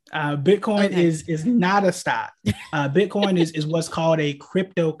Bitcoin is not a stock. Bitcoin is what's called a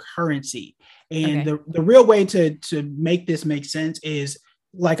cryptocurrency. And the real way to make this make sense is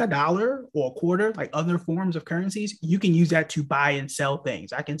like a dollar or a quarter, like other forms of currencies. You can use that to buy and sell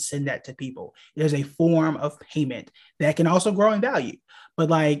things. I can send that to people. There's a form of payment that can also grow in value. But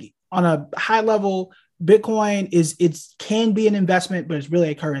like on a high level, Bitcoin can be an investment, but it's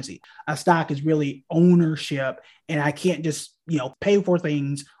really a currency. A stock is really ownership. And I can't just, pay for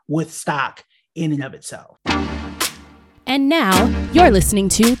things with stock in and of itself. And now you're listening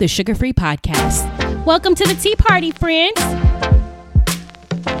to the Sugar Free Podcast. Welcome to the Tea Party, friends.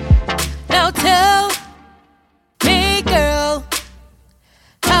 Now tell me, girl,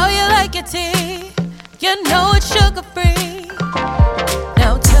 how you like your tea. You know it's sugar free.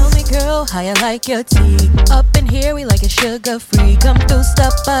 Now tell me, girl, how you like your tea. Up in here, we like it sugar free. Come through,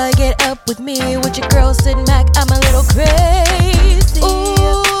 stop by, get up with me. With your girl sitting back, I'm a little crazy.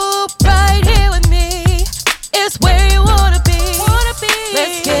 Ooh, right here with me is where you wanna be.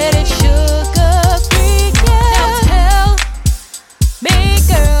 Let's get it sugar free, yeah. Now tell me,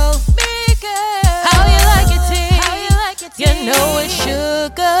 girl, how you like your tea. You know it's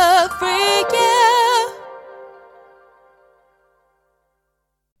sugar free, yeah.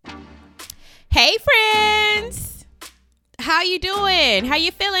 Hey, friends. How you doing? How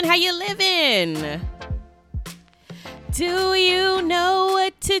you feeling? How you living? Do you know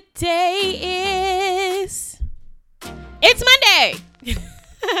what today is? It's Monday.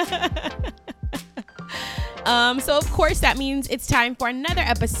 So of course that means it's time for another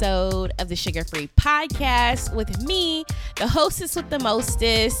episode of the Sugar Free Podcast with me, the hostess with the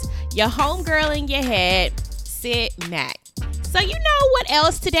mostest, your homegirl in your head, Sid Mac. So you know what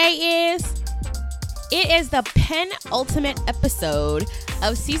else today is? It is the penultimate episode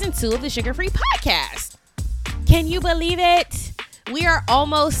of season 2 of the Sugar Free Podcast. Can you believe it? We are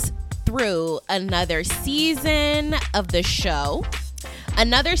almost through another season of the show,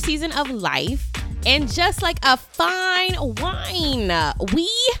 another season of life, and just like a fine wine, we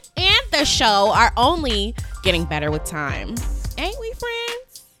and the show are only getting better with time. Ain't we,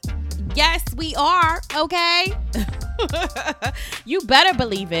 friends? Yes, we are, okay? You better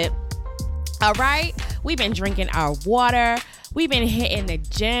believe it. All right, we've been drinking our water. We've been hitting the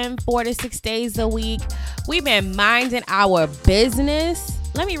gym 4 to 6 days a week. We've been minding our business.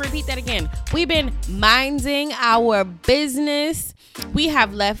 Let me repeat that again. We've been minding our business. We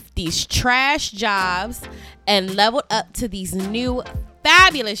have left these trash jobs and leveled up to these new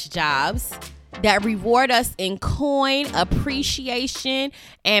fabulous jobs that reward us in coin appreciation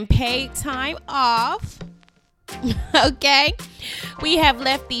and paid time off. Okay? We have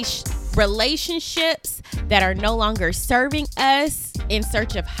left these relationships that are no longer serving us in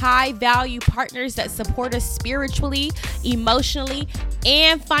search of high value partners that support us spiritually, emotionally,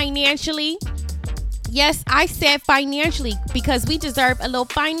 and financially. Yes, I said financially because we deserve a little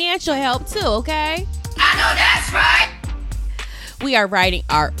financial help too, okay? I know that's right. We are writing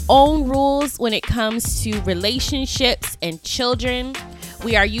our own rules when it comes to relationships and children.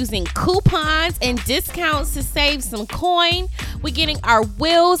 We are using coupons and discounts to save some coin. We're getting our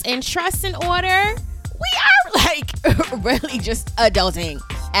wills and trusts in order. We are really just adulting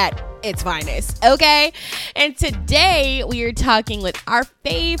at its finest, okay? And today we are talking with our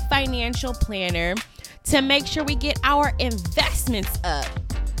fave financial planner to make sure we get our investments up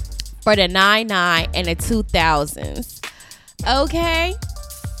for the 99 and the 2000s. Okay?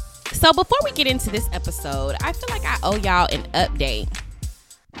 So before we get into this episode, I feel like I owe y'all an update.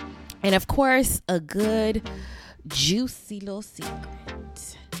 And of course, a good, juicy little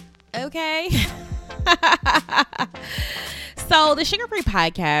secret. Okay? So the Sugar Free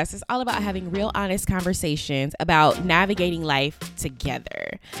Podcast is all about having real, honest conversations about navigating life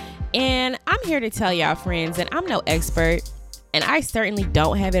together. And I'm here to tell y'all, friends, that I'm no expert, and I certainly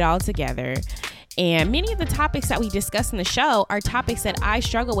don't have it all together. And many of the topics that we discuss in the show are topics that I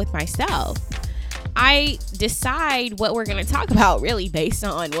struggle with myself. I decide what we're going to talk about really based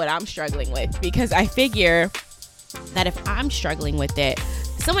on what I'm struggling with, because I figure that if I'm struggling with it,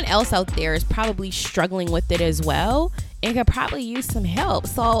 someone else out there is probably struggling with it as well and could probably use some help.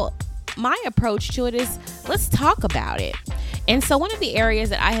 So my approach to it is, let's talk about it. And so one of the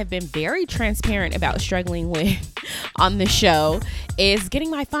areas that I have been very transparent about struggling with on the show is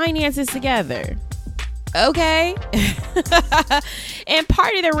getting my finances together. Okay. And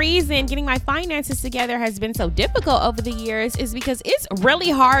part of the reason getting my finances together has been so difficult over the years is because it's really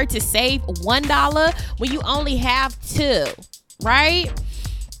hard to save $1 when you only have $2, right?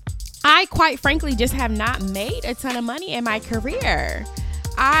 I quite frankly just have not made a ton of money in my career.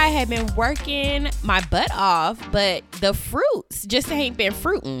 I had been working my butt off, but the fruits just ain't been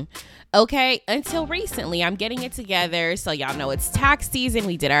fruiting. Okay, until recently, I'm getting it together. So y'all know it's tax season.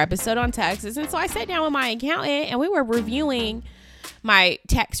 We did our episode on taxes. And so I sat down with my accountant and we were reviewing my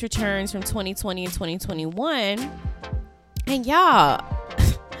tax returns from 2020 and 2021. And y'all,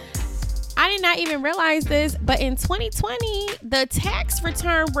 I did not even realize this, but in 2020, the tax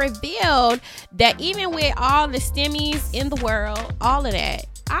return revealed that even with all the stimmies in the world, all of that,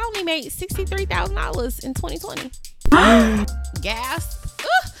 I only made $63,000 in 2020. Gasp.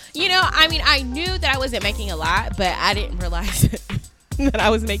 You know, I mean, I knew that I wasn't making a lot, but I didn't realize that I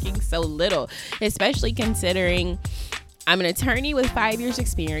was making so little, especially considering I'm an attorney with 5 years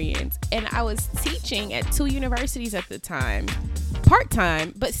experience and I was teaching at 2 universities at the time,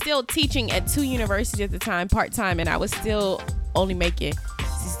 part-time, but still teaching at 2 universities at the time, part-time, and I was still only making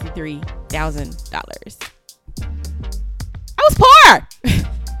 $63,000. I was poor.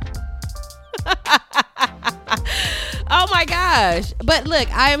 Oh my gosh. But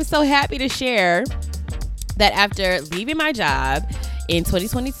look, I am so happy to share that after leaving my job in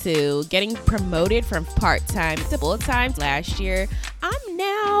 2022, getting promoted from part-time to full-time last year, I'm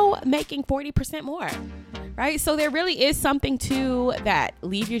now making 40% more, right? So there really is something to that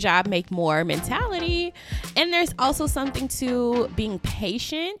leave your job, make more mentality. And there's also something to being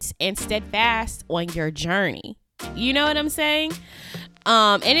patient and steadfast on your journey. You know what I'm saying?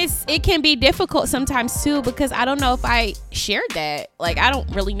 And it can be difficult sometimes too, because I don't know if I shared that. Like, I don't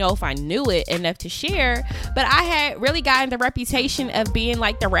really know if I knew it enough to share, but I had really gotten the reputation of being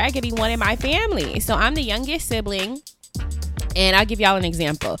like the raggedy one in my family. So I'm the youngest sibling, and I'll give y'all an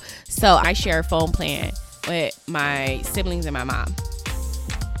example. So I share a phone plan with my siblings and my mom.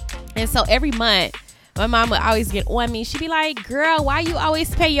 And so every month, my mom would always get on me. She'd be like, girl, why you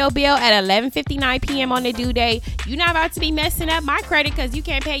always pay your bill at 11:59 p.m. on the due date? You not about to be messing up my credit because you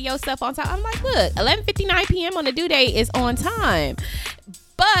can't pay your stuff on time. I'm like, look, 11:59 p.m. on the due date is on time.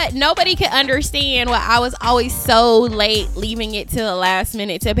 But nobody could understand why I was always so late, leaving it to the last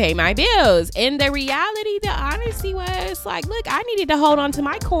minute to pay my bills. And the reality, the honesty was like, look, I needed to hold on to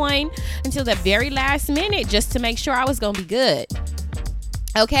my coin until the very last minute just to make sure I was going to be good.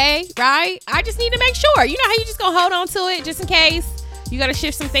 Okay, right? I just need to make sure. You know how you just gonna hold on to it just in case you gotta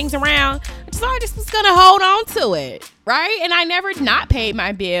shift some things around? So I just was gonna hold on to it, right? And I never not paid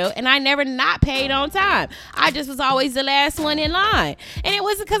my bill, and I never not paid on time. I just was always the last one in line. And it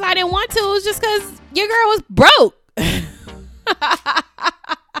wasn't because I didn't want to, it was just because your girl was broke.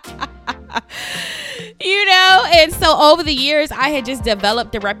 You know, and so over the years, I had just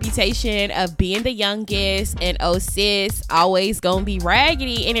developed the reputation of being the youngest and oh sis, always gonna be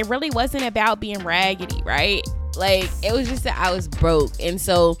raggedy. And it really wasn't about being raggedy, right? Like, it was just that I was broke. And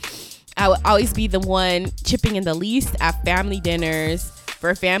so I would always be the one chipping in the least at family dinners,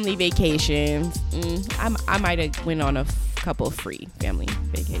 for family vacations. I might have went on a couple of free family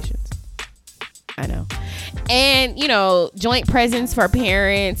vacations. I know. And, you know, joint presents for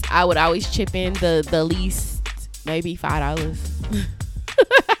parents, I would always chip in the least, maybe $5.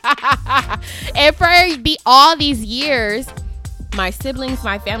 And for all these years, my siblings,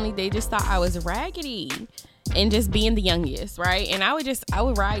 my family, they just thought I was raggedy and just being the youngest, right? And I would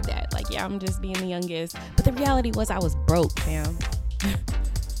ride that. Like, yeah, I'm just being the youngest. But the reality was I was broke, fam.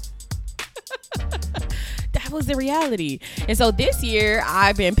 That was the reality. And so this year,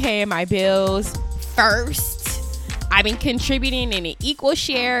 I've been paying my bills first. I've been contributing in an equal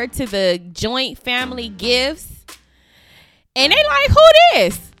share to the joint family gifts. And they like, who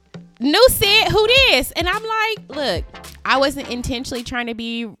this? New said, who this? And I'm like, look, I wasn't intentionally trying to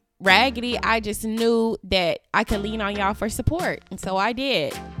be raggedy. I just knew that I could lean on y'all for support. And so I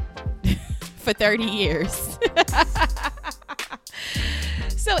did for 30 years.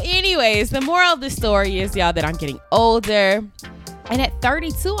 So anyways, the moral of the story is, y'all, that I'm getting older. And at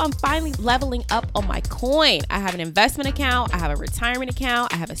 32, I'm finally leveling up on my coin. I have an investment account. I have a retirement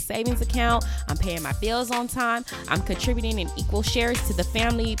account. I have a savings account. I'm paying my bills on time. I'm contributing in equal shares to the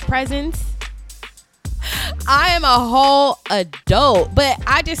family presents. I am a whole adult, but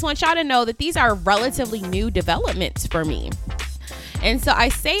I just want y'all to know that these are relatively new developments for me. And so I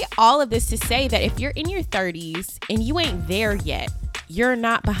say all of this to say that if you're in your 30s and you ain't there yet, you're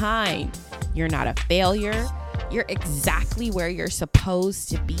not behind. You're not a failure. You're exactly where you're supposed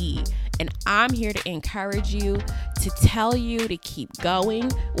to be. And I'm here to encourage you, to tell you to keep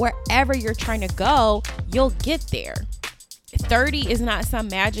going. Wherever you're trying to go, you'll get there. 30 is not some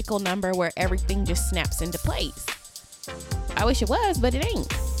magical number where everything just snaps into place. I wish it was, but it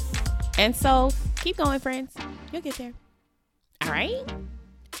ain't. And so keep going, friends. You'll get there. All right?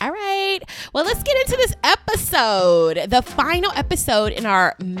 All right. Well, let's get into this episode, the final episode in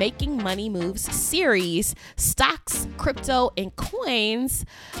our Making Money Moves series, Stocks, Crypto, and Coins,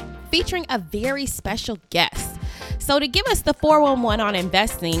 featuring a very special guest. So to give us the 411 on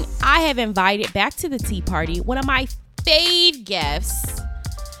investing, I have invited back to the tea party one of my fave guests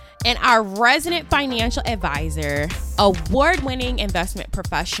and our resident financial advisor, award-winning investment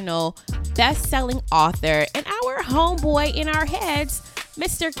professional, best-selling author, and our homeboy in our heads,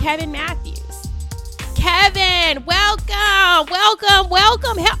 Mr. Kevin Matthews. Kevin, welcome. Help me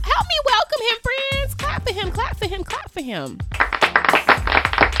welcome him, friends. Clap for him.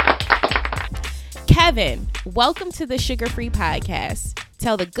 Kevin, welcome to the Sugar Free Podcast.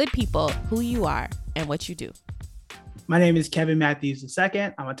 Tell the good people who you are and what you do. My name is Kevin Matthews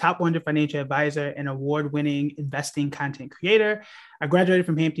II. I'm a top 100 financial advisor and award-winning investing content creator. I graduated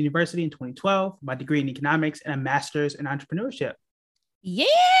from Hampton University in 2012, my degree in economics and a master's in entrepreneurship. Yes,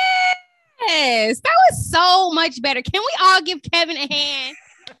 that was so much better. Can we all give Kevin a hand?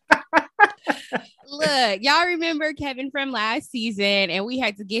 Look, y'all remember Kevin from last season, and we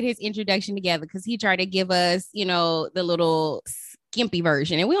had to get his introduction together because he tried to give us, the little skimpy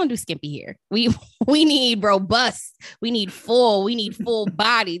version, and we don't do skimpy here. We need robust, we need full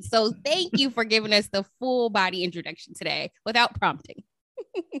bodied. So thank you for giving us the full body introduction today without prompting.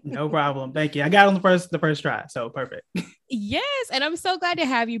 No problem. Thank you. I got on the first try. So perfect. Yes. And I'm so glad to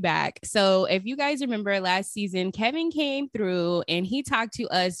have you back. So if you guys remember last season, Kevin came through and he talked to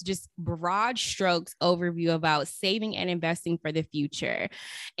us just broad strokes overview about saving and investing for the future.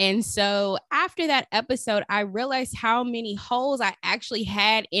 And so after that episode, I realized how many holes I actually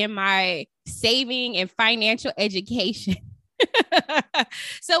had in my saving and financial education.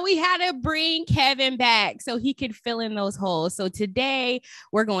 So we had to bring Kevin back so he could fill in those holes. So today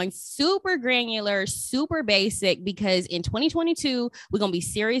we're going super granular, super basic, because in 2022, we're going to be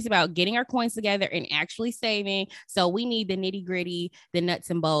serious about getting our coins together and actually saving. So we need the nitty gritty, the nuts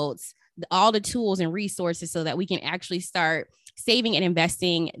and bolts, all the tools and resources so that we can actually start saving and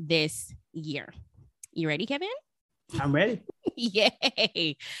investing this year. You ready, Kevin? I'm ready.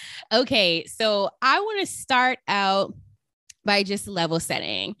 Yay. Okay. So I want to start out by just level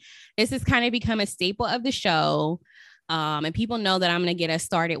setting. This has kind of become a staple of the show. And people know that I'm going to get us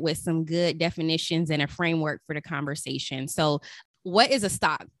started with some good definitions and a framework for the conversation. So what is a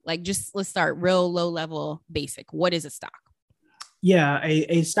stock? Let's start real low level basic. What is a stock? Yeah,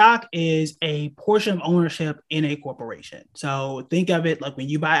 a stock is a portion of ownership in a corporation. So think of it like when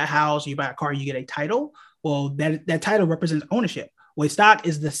you buy a house, you buy a car, you get a title. Well, that title represents ownership. Well, a stock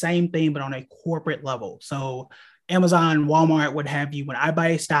is the same thing, but on a corporate level. So Amazon, Walmart, what have you. When I buy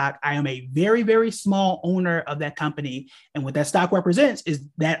a stock, I am a very, very small owner of that company. And what that stock represents is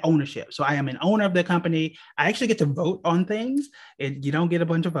that ownership. So I am an owner of the company. I actually get to vote on things. You don't get a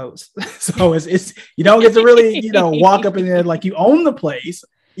bunch of votes. So it's you don't get to really, walk up in there like you own the place,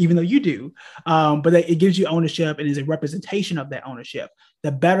 even though you do. But it gives you ownership and is a representation of that ownership.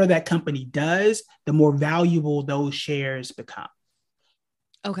 The better that company does, the more valuable those shares become.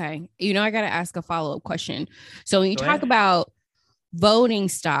 Okay. I got to ask a follow-up question. So when you talk about voting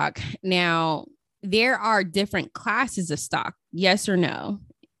stock, now there are different classes of stock, yes or no?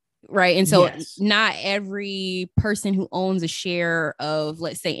 Right. And so Not every person who owns a share of,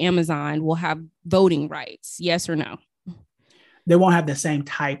 let's say, Amazon will have voting rights, yes or no? They won't have the same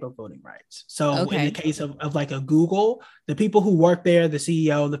type of voting rights. So in the case of like a Google, the people who work there, the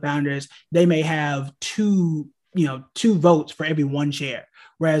CEO, the founders, they may have two votes for every one share.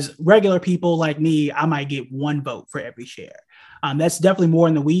 Whereas regular people like me, I might get one vote for every share. That's definitely more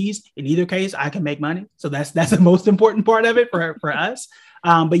in the weeds. In either case, I can make money. So that's the most important part of it for us.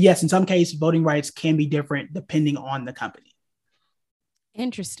 But yes, in some cases, voting rights can be different depending on the company.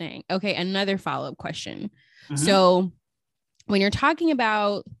 Interesting. Okay, another follow-up question. Mm-hmm. So when you're talking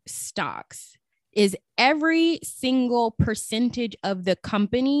about stocks, is every single percentage of the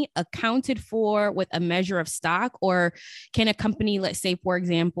company accounted for with a measure of stock? Or can a company, let's say, for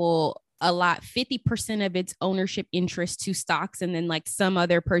example, allot 50% of its ownership interest to stocks, and then like some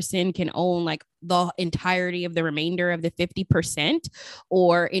other person can own like the entirety of the remainder of the 50%?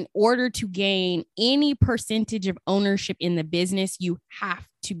 Or in order to gain any percentage of ownership in the business, you have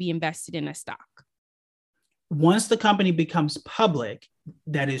to be invested in a stock? Once the company becomes public,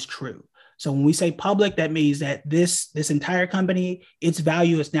 that is true. So when we say public, that means that this entire company, its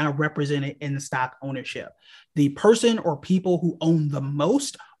value is now represented in the stock ownership. The person or people who own the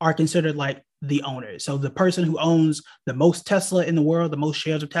most are considered like the owners. So the person who owns the most Tesla in the world, the most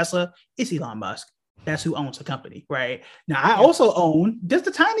shares of Tesla, is Elon Musk. that's who owns the company, right? Now, I also own just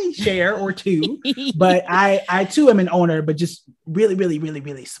a tiny share or two, but I too am an owner, but just really, really, really,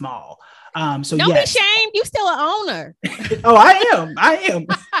 really small. So don't be shamed. You still an owner. Oh, I am.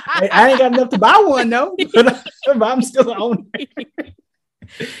 I ain't got enough to buy one, though, but I'm still an owner.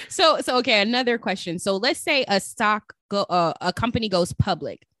 So okay, another question. So let's say a company goes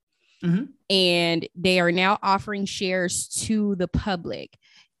public, and they are now offering shares to the public.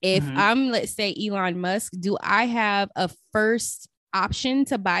 If I'm, let's say, Elon Musk, do I have a first option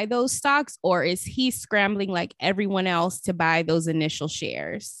to buy those stocks, or is he scrambling like everyone else to buy those initial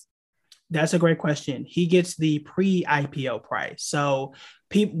shares? That's a great question. He gets the pre-IPO price. So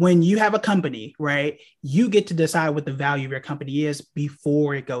when you have a company, right, you get to decide what the value of your company is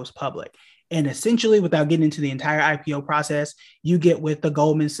before it goes public. And essentially, without getting into the entire IPO process, you get with the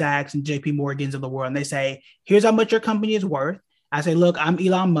Goldman Sachs and JP Morgans of the world, and they say, here's how much your company is worth. I say, look, I'm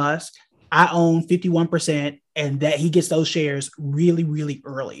Elon Musk. I own 51%, and that he gets those shares really, really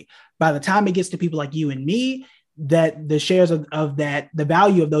early. By the time it gets to people like you and me, that the shares of that, the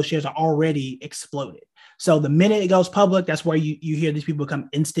value of those shares are already exploded. So the minute it goes public, that's where you hear these people become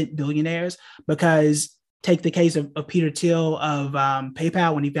instant billionaires. Because take the case of Peter Thiel of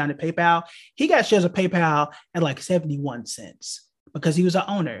PayPal. When he founded PayPal, he got shares of PayPal at like 71 cents because he was an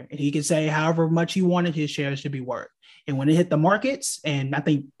owner, and he could say however much he wanted his shares to be worth. And when it hit the markets, and I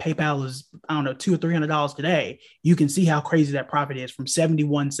think PayPal is, I don't know, $200 or $300 today, you can see how crazy that profit is, from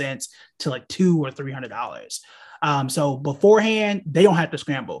 71 cents to like $200 or $300. So beforehand, they don't have to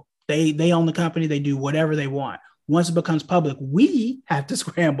scramble. They own the company. They do whatever they want. Once it becomes public, we have to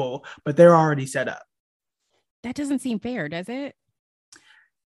scramble, but they're already set up. That doesn't seem fair, does it?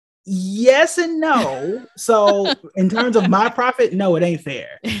 Yes and no. So in terms of my profit, no, it ain't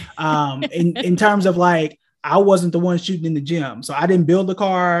fair. In terms of like, I wasn't the one shooting in the gym. So I didn't build the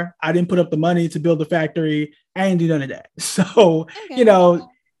car. I didn't put up the money to build the factory. I didn't do none of that. So, okay.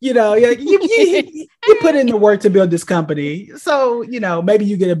 you put in the work to build this company. So, maybe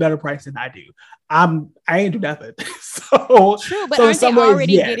you get a better price than I do. I ain't do nothing. So true, but aren't they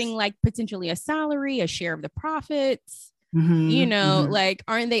already getting like potentially a salary, a share of the profits? Like,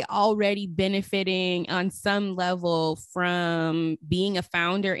 aren't they already benefiting on some level from being a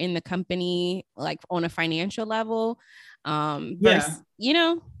founder in the company, like on a financial level? They're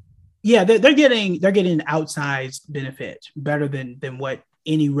getting outsized benefit better than what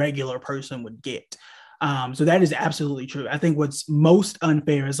any regular person would get. So that is absolutely true. I think what's most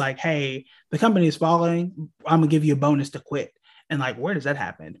unfair is like, hey, the company is falling, I'm gonna give you a bonus to quit. And like, where does that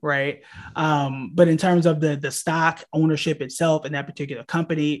happen? Right. But in terms of the stock ownership itself in that particular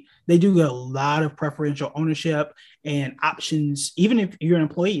company, they do get a lot of preferential ownership and options. Even if you're an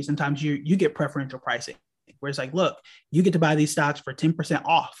employee, sometimes you get preferential pricing, where it's like, look, you get to buy these stocks for 10%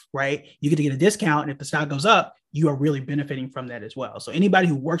 off, right? You get to get a discount. And if the stock goes up, you are really benefiting from that as well. So anybody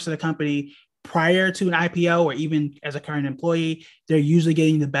who works at a company prior to an IPO, or even as a current employee, they're usually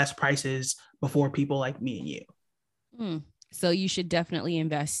getting the best prices before people like me and you. So you should definitely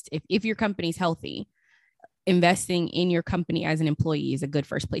invest. If your company's healthy, investing in your company as an employee is a good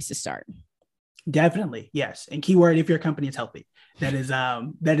first place to start. Definitely. Yes. And keyword, if your company is healthy, that is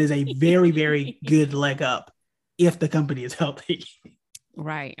a very, very good leg up if the company is healthy.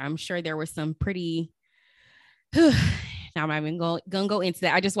 Right. I'm sure there were some pretty, now I'm not even going to go into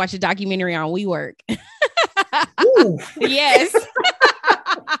that. I just watched a documentary on WeWork. Yes.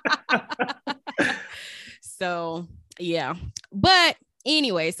 So yeah. But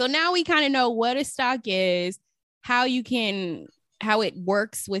anyway, so now we kind of know what a stock is, how it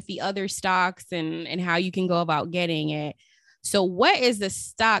works with the other stocks, and how you can go about getting it. So what is the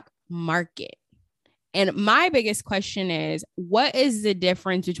stock market? And my biggest question is, what is the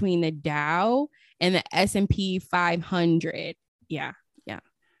difference between the Dow and the S&P 500? Yeah.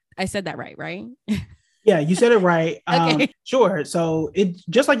 I said that right? Yeah, you said it right. Okay. Sure. So it's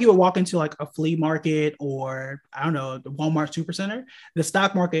just like you would walk into like a flea market, or I don't know, the Walmart Supercenter. The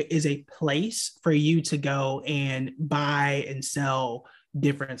stock market is a place for you to go and buy and sell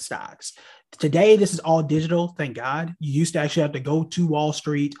different stocks. Today, this is all digital. Thank God. You used to actually have to go to Wall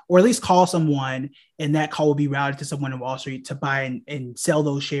Street, or at least call someone, and that call will be routed to someone in Wall Street to buy and sell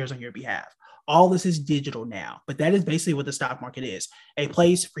those shares on your behalf. All this is digital now, but that is basically what the stock market is: a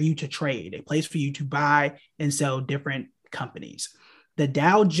place for you to trade, a place for you to buy and sell different companies. The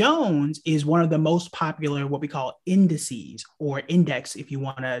Dow Jones is one of the most popular, what we call indices, or index, if you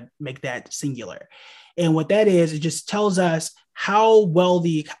want to make that singular. And what that is, it just tells us how well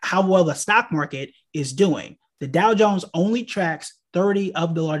the stock market is doing. The Dow Jones only tracks 30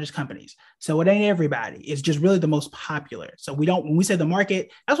 of the largest companies. So it ain't everybody. It's just really the most popular. So when we say the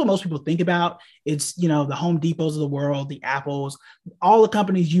market, that's what most people think about. It's, the Home Depots of the world, the Apples, all the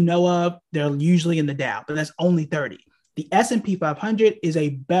companies you know of, they're usually in the Dow, but that's only 30. The S&P 500 is a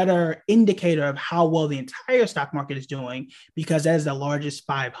better indicator of how well the entire stock market is doing because that is the largest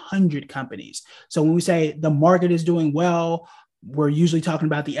 500 companies. So when we say the market is doing well, we're usually talking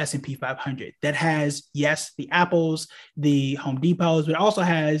about the S&P 500 that has, yes, the Apples, the Home Depots, but also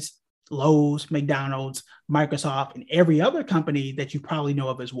has Lowe's, McDonald's, Microsoft, and every other company that you probably know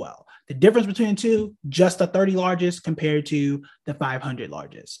of as well. The difference between the two, just the 30 largest compared to the 500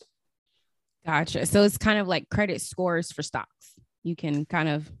 largest. Gotcha. So it's kind of like credit scores for stocks. You can kind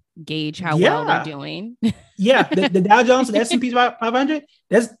of gauge how well they're doing. Yeah. The Dow Jones and the S&P 500,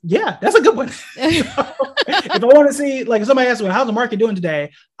 that's a good one. If I want to see, like, if somebody asks me, how's the market doing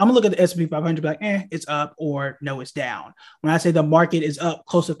today? I'm gonna look at the S&P 500, be like, it's up, or no, it's down. When I say the market is up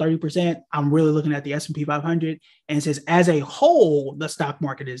close to 30%, I'm really looking at the S&P 500, and it says as a whole, the stock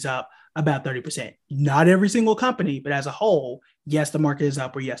market is up about 30%. Not every single company, but as a whole, yes, the market is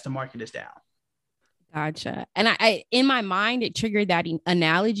up, or yes, the market is down. Gotcha. And I in my mind, it triggered that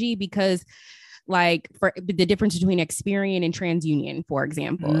analogy because, like, for the difference between Experian and TransUnion, for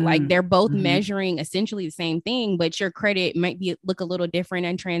example, like they're both measuring essentially the same thing, but your credit might look a little different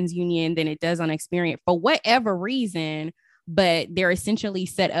on TransUnion than it does on Experian for whatever reason, but they're essentially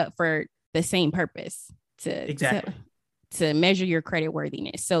set up for the same purpose to measure your credit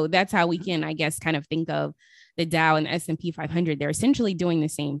worthiness. So that's how we can, I guess, kind of think of the Dow and the S&P 500. They're essentially doing the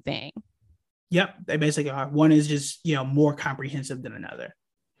same thing. Yep, they basically are. One is just, more comprehensive than another.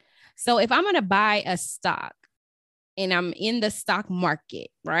 So if I'm going to buy a stock and I'm in the stock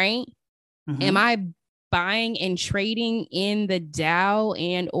market, right? Am I buying and trading in the Dow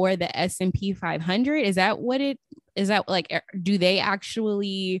and or the S&P 500? Is that like, do they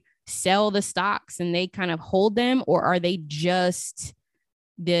actually sell the stocks and they kind of hold them, or are they just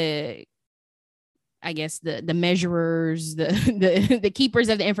the measurers, the keepers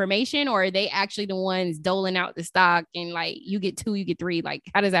of the information, or are they actually the ones doling out the stock and like you get 2, you get 3? Like,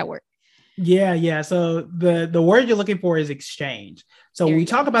 how does that work? Yeah. So the word you're looking for is exchange. So when we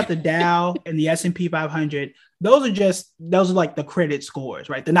talk about the Dow and the S&P 500, those are like the credit scores,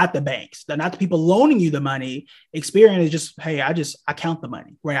 right? They're not the banks. They're not the people loaning you the money. Experian is just, hey, I count the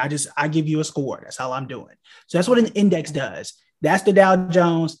money, right? I give you a score. That's all I'm doing. So that's what an index does. That's the Dow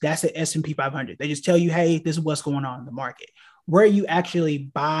Jones. That's the S&P 500. They just tell you, hey, this is what's going on in the market. Where you actually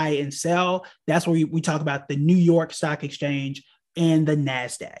buy and sell, that's where we talk about the New York Stock Exchange and the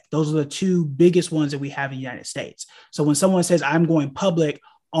NASDAQ. Those are the two biggest ones that we have in the United States. So when someone says, I'm going public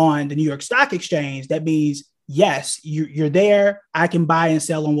on the New York Stock Exchange, that means, yes, you're there. I can buy and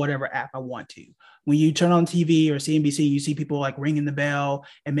sell on whatever app I want to. When you turn on TV or CNBC, you see people like ringing the bell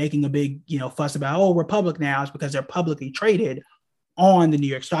and making a big, fuss about, oh, we're public now. It's because they're publicly traded on the New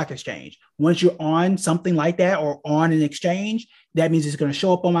York Stock Exchange. Once you're on something like that or on an exchange, that means it's going to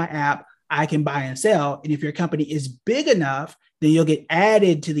show up on my app. I can buy and sell. And if your company is big enough, then you'll get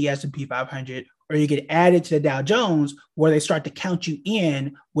added to the S&P 500 or you get added to the Dow Jones, where they start to count you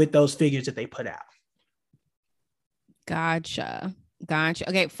in with those figures that they put out. Gotcha.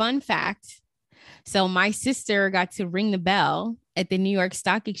 Okay, fun fact. So my sister got to ring the bell at the New York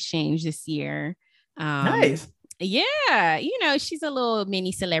Stock Exchange this year. Nice. Yeah. She's a little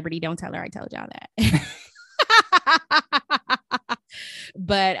mini celebrity. Don't tell her I told y'all that.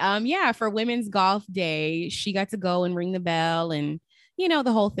 But for Women's Golf Day, she got to go and ring the bell and,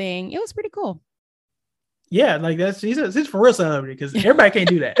 the whole thing. It was pretty cool. Yeah, like she's for real celebrity because everybody can't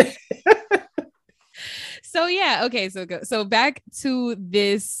do that. So, yeah. Okay. So back to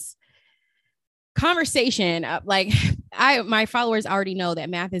this conversation. My followers already know that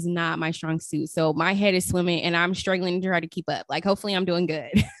math is not my strong suit. So my head is swimming and I'm struggling to try to keep up. Like, hopefully I'm doing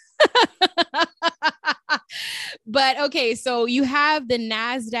good. But okay, so you have the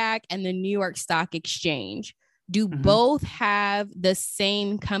NASDAQ and the New York Stock Exchange. Do both have the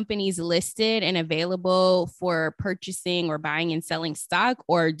same companies listed and available for purchasing or buying and selling stock?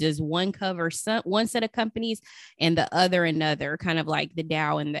 Or does one cover one set of companies and the other another, kind of like the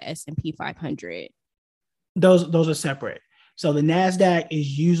Dow and the S&P 500? Those are separate. So the NASDAQ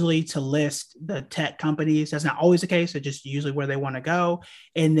is usually to list the tech companies. That's not always the case. It's just usually where they want to go.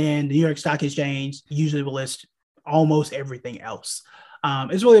 And then the New York Stock Exchange usually will list almost everything else.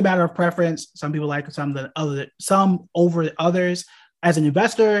 It's really a matter of preference. Some people like some over others. As an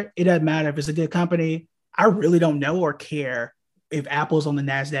investor, it doesn't matter if it's a good company. I really don't know or care if Apple's on the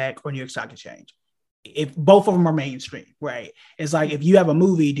NASDAQ or New York Stock Exchange. If both of them are mainstream, right? It's like if you have a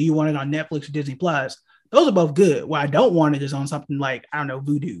movie, do you want it on Netflix or Disney Plus? Those are both good. What I don't want it is on something like, I don't know,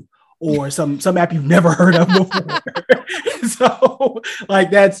 Voodoo or some app you've never heard of before. So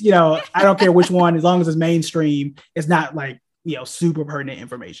like that's, I don't care which one, as long as it's mainstream, it's not like, super pertinent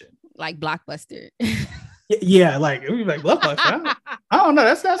information. Like Blockbuster. Yeah, like it would be like Blockbuster. I don't know.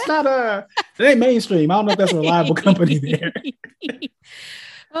 That's not it ain't mainstream. I don't know if that's a reliable company there.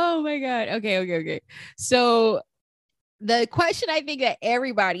 Oh my God. Okay. So the question I think that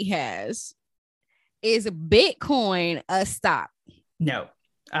everybody has is Bitcoin a stock? No.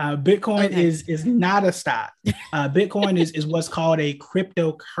 Bitcoin is not a stock. Bitcoin is what's called a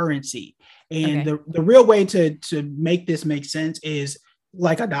cryptocurrency. And the real way to make this make sense is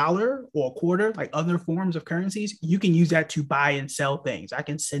like a dollar or a quarter, like other forms of currencies, you can use that to buy and sell things. I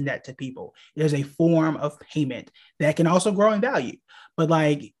can send that to people. There's a form of payment that can also grow in value. But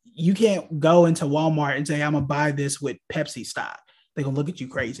like you can't go into Walmart and say, I'm gonna buy this with Pepsi stock. They're gonna look at you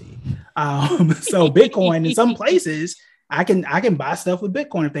crazy. So Bitcoin in some places, I can buy stuff with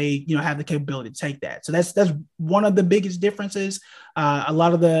Bitcoin if they have the capability to take that. So that's one of the biggest differences. A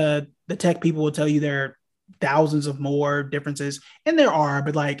lot of the tech people will tell you there are thousands of more differences, and there are,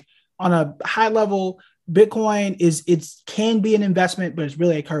 but like on a high level, Bitcoin can be an investment, but it's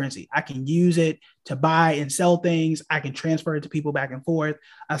really a currency. I can use it to buy and sell things. I can transfer it to people back and forth.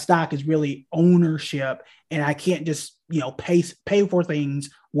 A stock is really ownership, and I can't just pay for things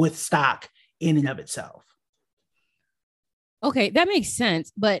with stock in and of itself. Okay, that makes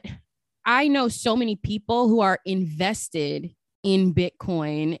sense. But I know so many people who are invested in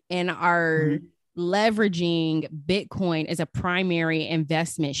Bitcoin and are leveraging Bitcoin as a primary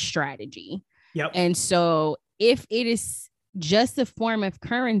investment strategy. Yep. And so if it is just a form of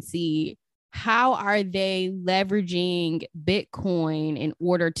currency, how are they leveraging Bitcoin in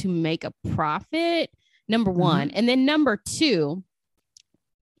order to make a profit? Number one. And then number two,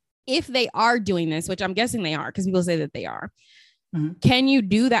 if they are doing this, which I'm guessing they are, because people say that they are, can you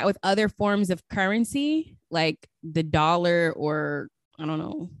do that with other forms of currency, like the dollar or, I don't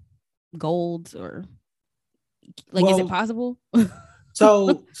know, gold, or like, is it possible?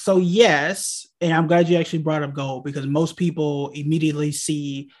 So yes. And I'm glad you actually brought up gold, because most people immediately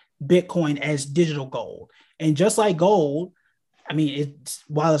see Bitcoin as digital gold. And just like gold, I mean,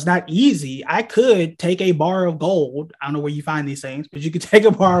 while it's not easy, I could take a bar of gold. I don't know where you find these things, but you could take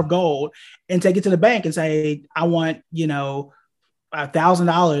a bar of gold and take it to the bank and say, I want,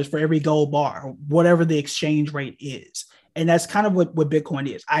 $1,000 for every gold bar, whatever the exchange rate is. And that's kind of what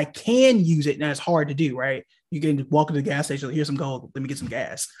Bitcoin is. I can use it, and it's hard to do, right? You can walk to the gas station, here's some gold, let me get some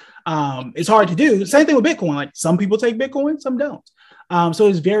gas. It's hard to do. Same thing with Bitcoin. Like some people take Bitcoin, some don't. So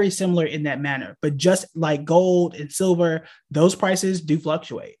it's very similar in that manner. But just like gold and silver, those prices do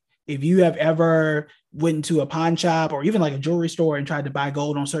fluctuate. If you have ever went into a pawn shop or even like a jewelry store and tried to buy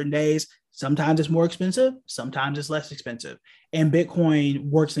gold on certain days, sometimes it's more expensive, sometimes it's less expensive. And Bitcoin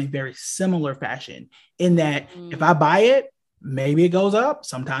works in a very similar fashion in that if I buy it, maybe it goes up.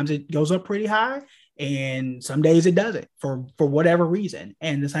 Sometimes it goes up pretty high, and some days it doesn't for whatever reason.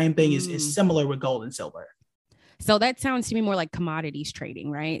 And the same thing is similar with gold and silver. So that sounds to me more like commodities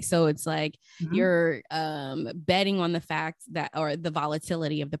trading, right? So it's like you're betting on the fact that, or the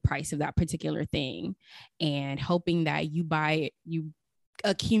volatility of the price of that particular thing, and hoping that you buy it, you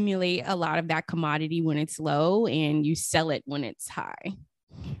accumulate a lot of that commodity when it's low and you sell it when it's high.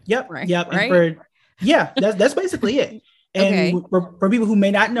 Yep. Right. Yep. Right? That's basically it. And for people who may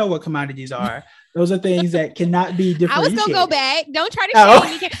not know what commodities are, those are things that cannot be differentiated. I was gonna go back. Don't try to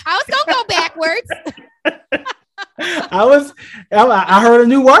shame me. I was gonna go backwards. I heard a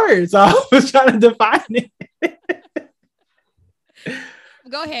new word, so I was trying to define it.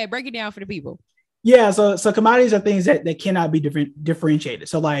 Go ahead, break it down for the people. Yeah, so commodities are things that cannot be differentiated.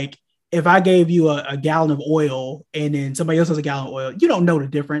 So like if I gave you a gallon of oil and then somebody else has a gallon of oil, you don't know the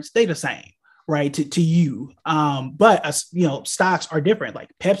difference. They're the same, right? To you. But stocks are different. Like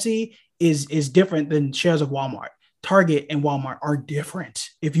Pepsi is different than shares of Walmart. Target and Walmart are different.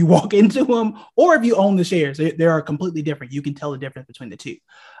 If you walk into them or if you own the shares, they are completely different. You can tell the difference between the two.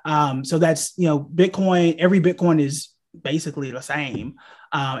 So that's, Bitcoin, every Bitcoin is basically the same.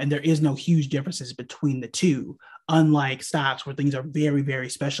 And there is no huge differences between the two, unlike stocks where things are very, very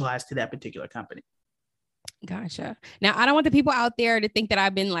specialized to that particular company. Gotcha. Now, I don't want the people out there to think that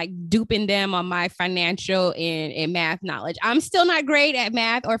I've been like duping them on my financial and math knowledge. I'm still not great at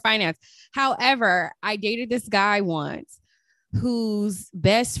math or finance. However, I dated this guy once whose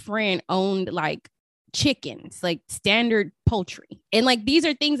best friend owned like chickens, like standard poultry. And like, these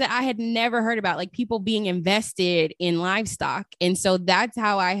are things that I had never heard about, like people being invested in livestock. And so that's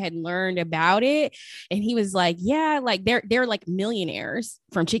how I had learned about it. And he was like, yeah, like they're like millionaires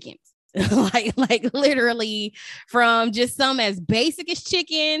from chickens. like literally from just some as basic as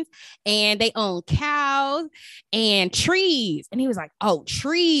chickens, and they own cows and trees. And he was like, oh,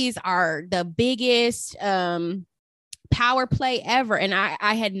 trees are the biggest power play ever. And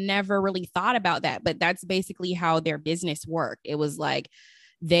I had never really thought about that, but that's basically how their business worked. It was like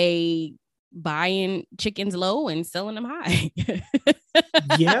they buying chickens low and selling them high.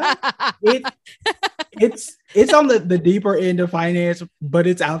 Yeah, it's on the deeper end of finance, but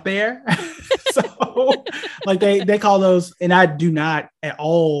it's out there. So like they call those, and I do not at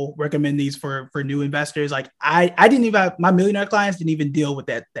all recommend these for new investors. Like I didn't even have, my millionaire clients didn't even deal with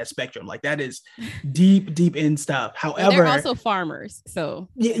that spectrum. Like that is deep in stuff. However, well, they're also farmers. So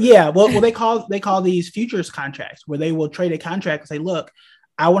yeah. Well, they call these futures contracts, where they will trade a contract and say, look,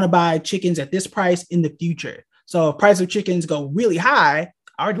 I want to buy chickens at this price in the future. So if price of chickens go really high,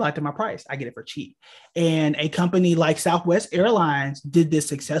 I already locked in my price. I get it for cheap. And a company like Southwest Airlines did this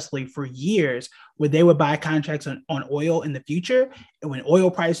successfully for years, where they would buy contracts on oil in the future. And when oil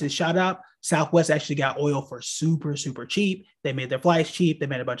prices shot up, Southwest actually got oil for super cheap. They made their flights cheap. They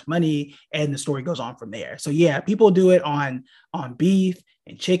made a bunch of money, and the story goes on from there. So yeah, people do it on beef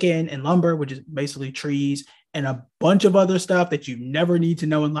and chicken and lumber, which is basically trees, and a bunch of other stuff that you never need to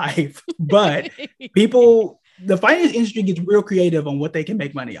know in life. But the finance industry gets real creative on what they can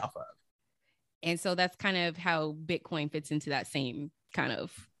make money off of. And so that's kind of how Bitcoin fits into that same kind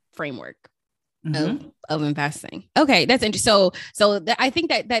of framework of investing. Okay, that's interesting. So I think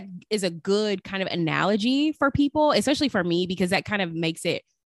that is a good kind of analogy for people, especially for me, because that kind of makes it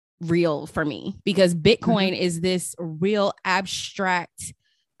real for me, because Bitcoin is this real abstract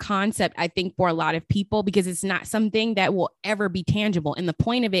concept, I think, for a lot of people, because it's not something that will ever be tangible. And the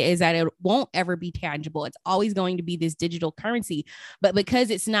point of it is that it won't ever be tangible. It's always going to be this digital currency. But because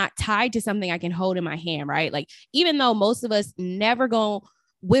it's not tied to something I can hold in my hand, right? Like, even though most of us never gonna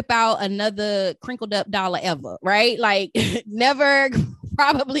whip out another crinkled up dollar ever, right? Like never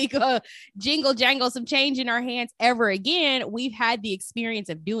probably go jingle jangle some change in our hands ever again. We've had the experience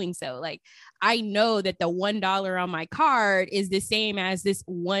of doing so. Like, I know that the $1 on my card is the same as this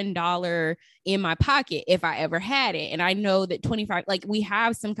 $1 in my pocket if I ever had it. And I know that 25, like, we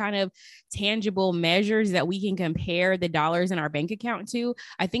have some kind of tangible measures that we can compare the dollars in our bank account to.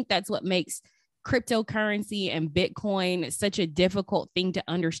 I think that's what makes cryptocurrency and Bitcoin such a difficult thing to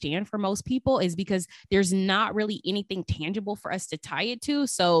understand for most people, is because there's not really anything tangible for us to tie it to.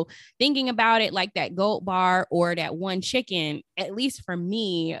 So thinking about it like that gold bar or that one chicken, at least for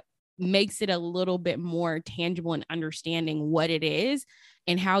me, makes it a little bit more tangible in understanding what it is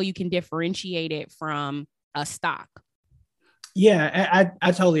and how you can differentiate it from a stock. Yeah,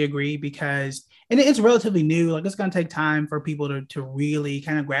 I totally agree, because, and it's relatively new. Like, it's going to take time for people to really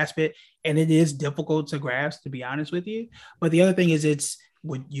kind of grasp it. And it is difficult to grasp, to be honest with you. But the other thing is, it's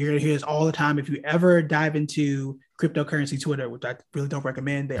what you're going to hear this all the time. If you ever dive into cryptocurrency Twitter, which I really don't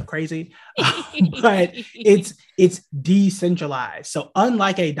recommend, they're crazy, but it's decentralized. So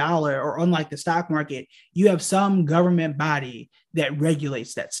unlike a dollar or unlike the stock market, you have some government body that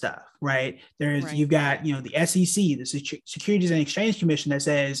regulates that stuff, right? You've got, the SEC, the Securities and Exchange Commission, that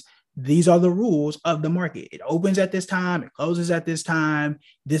says, these are the rules of the market. It opens at this time, it closes at this time.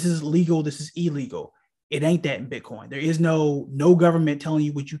 This is legal, this is illegal. It ain't that in Bitcoin. There is no government telling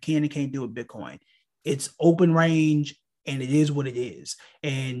you what you can and can't do with Bitcoin. It's open range, and it is what it is.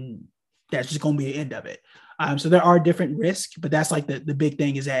 And that's just going to be the end of it. So there are different risks, but that's like the big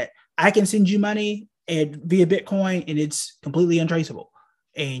thing, is that I can send you money via Bitcoin, and it's completely untraceable.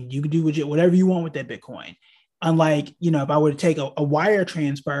 And you can do whatever you want with that Bitcoin. Unlike, if I were to take a wire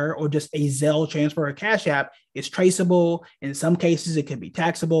transfer or just a Zelle transfer or Cash App, it's traceable. In some cases, it could be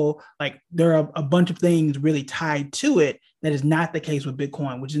taxable. Like, there are a bunch of things really tied to it that is not the case with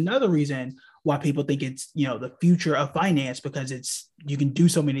Bitcoin, which is another reason why people think it's, the future of finance, because you can do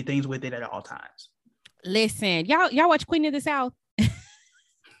so many things with it at all times. Listen, y'all watch Queen of the South?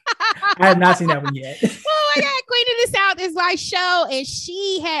 I have not seen that one yet. Oh my God, Queen of the South is my show, and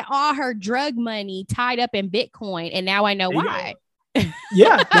she had all her drug money tied up in Bitcoin, and now I know why.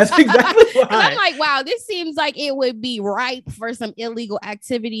 Yeah, that's exactly why. I'm like, wow, this seems like it would be ripe for some illegal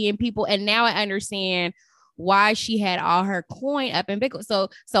activity in people, and now I understand why she had all her coin up in Bitcoin. So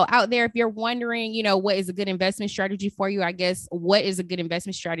out there, if you're wondering, what is a good investment strategy for you, I guess what is a good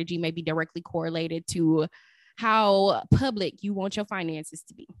investment strategy may be directly correlated to how public you want your finances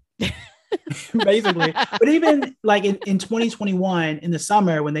to be. Basically. But even like in 2021, in the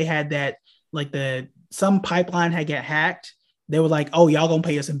summer, when they had that, like some pipeline had get hacked, they were like, oh, y'all gonna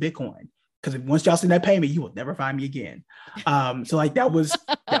pay us in Bitcoin. because once y'all send that payment, you will never find me again. So like that was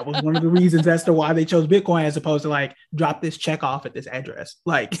one of the reasons as to why they chose Bitcoin as opposed to like drop this check off at this address.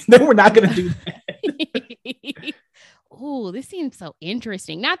 Like they were not going to do that. Oh, this seems so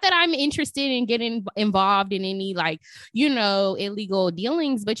interesting. Not that I'm interested in getting involved in any like, illegal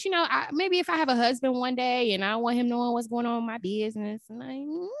dealings, but maybe if I have a husband one day and I want him knowing what's going on with my business,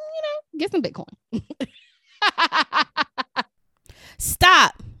 and get some Bitcoin.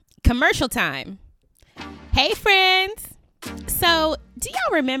 Stop. Commercial time. Hey, friends. So, do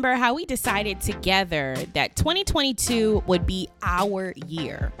y'all remember how we decided together that 2022 would be our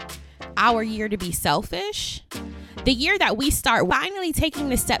year? Our year to be selfish? The year that we start finally taking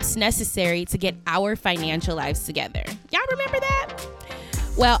the steps necessary to get our financial lives together. Y'all remember that?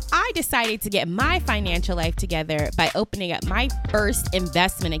 Well, I decided to get my financial life together by opening up my first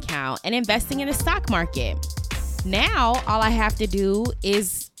investment account and investing in the stock market. Now, all I have to do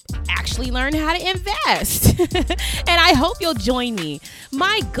is actually learn how to invest. And I hope you'll join me.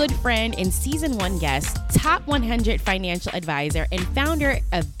 My good friend and season 1 guest, top 100 financial advisor and founder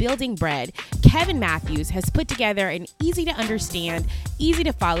of Building Bread, Kevin Matthews, has put together an easy to understand, easy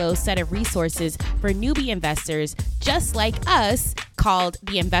to follow set of resources for newbie investors just like us called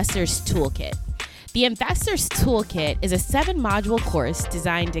the Investor's Toolkit. The Investor's Toolkit is a 7-module course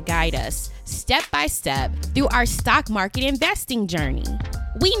designed to guide us step by step through our stock market investing journey.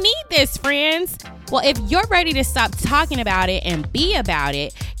 We need this, friends. Well, if you're ready to stop talking about it and be about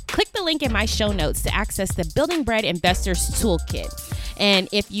it, click the link in my show notes to access the Building Bread Investors Toolkit. And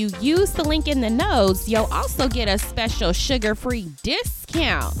if you use the link in the notes, you'll also get a special sugar-free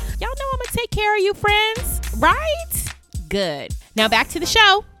discount. Y'all know I'm gonna take care of you, friends, right? Good. Now back to the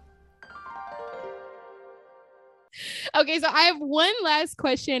show. Okay, so I have one last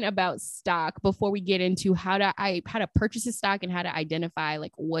question about stock before we get into how to purchase a stock and how to identify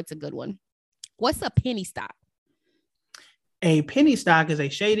like what's a good one. What's a penny stock? A penny stock is a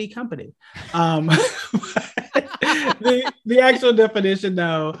shady company. The actual definition,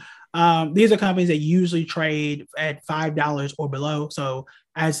 though, these are companies that usually trade at $5 or below. So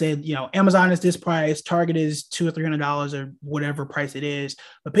I said, Amazon is this price, Target is $200 or $300 or whatever price it is.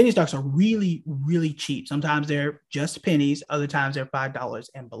 But penny stocks are really, really cheap. Sometimes they're just pennies. Other times they're $5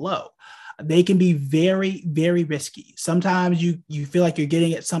 and below. They can be very, very risky. Sometimes you feel like you're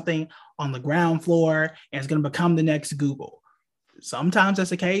getting at something on the ground floor and it's going to become the next Google. Sometimes that's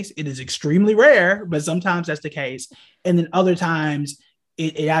the case. It is extremely rare, but sometimes that's the case. And then other times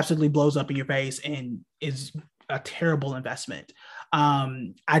it absolutely blows up in your face and is a terrible investment.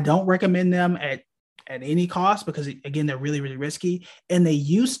 I don't recommend them at any cost because, again, they're really, really risky. And they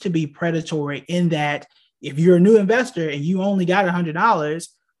used to be predatory in that if you're a new investor and you only got $100,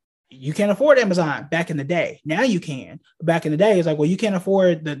 you can't afford Amazon back in the day. Now you can. Back in the day, it's like, well, you can't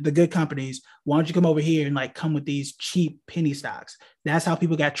afford the good companies. Why don't you come over here and like come with these cheap penny stocks? That's how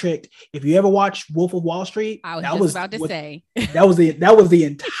people got tricked. If you ever watch Wolf of Wall Street, that was the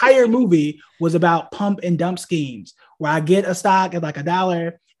entire movie was about pump and dump schemes where I get a stock at like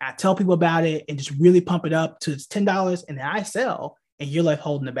 $1, I tell people about it and just really pump it up to $10 and then I sell and you're left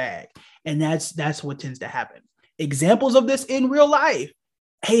holding the bag. And that's what tends to happen. Examples of this in real life.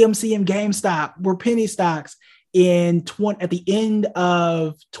 AMC and GameStop were penny stocks at the end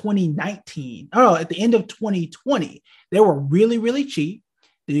of 2019. Oh, at the end of 2020. They were really, really cheap.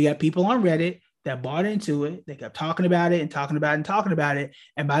 Then you got people on Reddit that bought into it. They kept talking about it and talking about it and talking about it.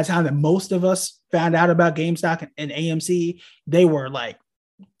 And by the time that most of us found out about GameStop and AMC, they were like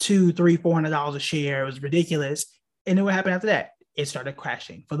 $200, $300, $400 a share. It was ridiculous. And then what happened after that? It started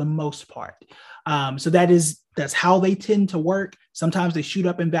crashing for the most part. So that's how they tend to work. Sometimes they shoot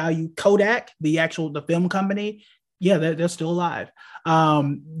up in value. Kodak, the film company, yeah, they're still alive.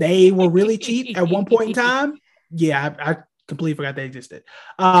 They were really cheap at one point in time. Yeah, I completely forgot they existed.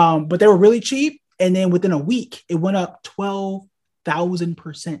 But they were really cheap. And then within a week, it went up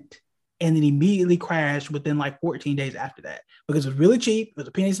 12,000%. And then immediately crashed within like 14 days after that because it was really cheap. It was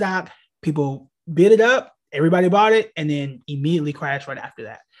a penny stock. People bid it up. Everybody bought it and then immediately crashed right after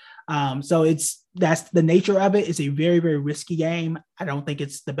that. So that's the nature of it. It's a very, very risky game. I don't think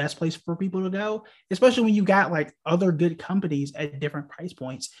it's the best place for people to go, especially when you've got like other good companies at different price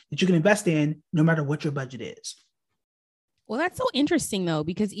points that you can invest in no matter what your budget is. Well, that's so interesting, though,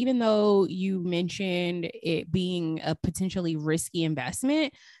 because even though you mentioned it being a potentially risky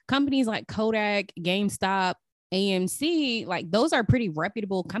investment, companies like Kodak, GameStop, AMC, like those are pretty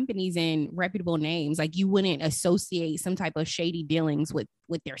reputable companies and reputable names. Like you wouldn't associate some type of shady dealings with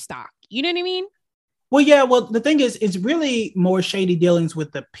their stock. You know what I mean? Well, yeah. Well, the thing is, it's really more shady dealings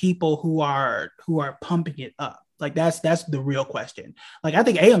with the people who are pumping it up. Like that's the real question. Like I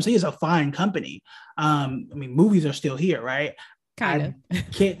think AMC is a fine company. I mean, movies are still here, right? Kind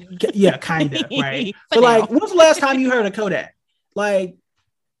of. Yeah, kind of, right? But now. like, when was the last time you heard of Kodak? Like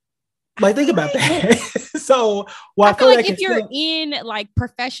think about that. So, I feel like if you're in like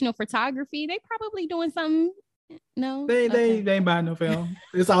professional photography, they probably doing something. No, they ain't buying no film.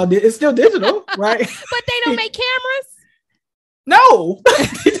 It's still digital, right? But they don't make cameras. No,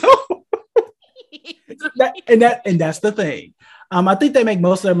 they don't. and that's the thing. I think they make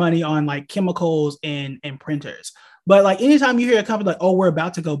most of their money on like chemicals and printers. But like anytime you hear a company like, oh, we're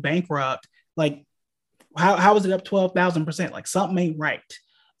about to go bankrupt, like how is it up 12,000%? Like something ain't right.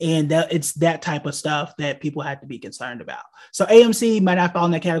 And it's that type of stuff that people have to be concerned about. So AMC might not fall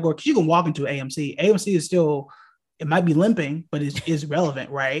in that category because you can walk into AMC. AMC is still, it might be limping, but it's relevant,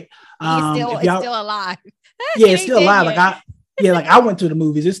 right? It's still alive. Yeah, it's still alive. Like I went to the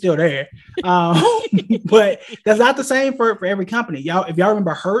movies, it's still there. But that's not the same for every company. If y'all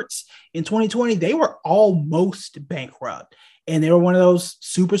remember Hertz in 2020, they were almost bankrupt. And they were one of those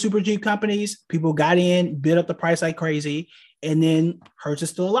super, super cheap companies. People got in, bid up the price like crazy. And then Hertz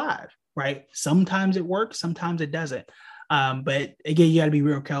is still alive, right? Sometimes it works, sometimes it doesn't. But again, you got to be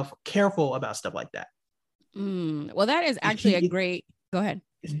real careful about stuff like that. Well, that is actually a great. Go ahead.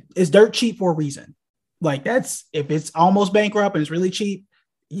 It's dirt cheap for a reason. Like if it's almost bankrupt and it's really cheap,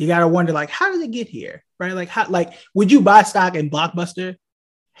 you got to wonder like, how did it get here, right? Like would you buy stock in Blockbuster?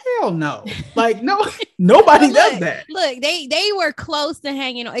 Hell no. Like no, nobody does that. Look, they were close to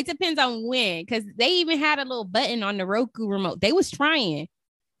hanging on. It depends on when, because they even had a little button on the Roku remote. They was trying.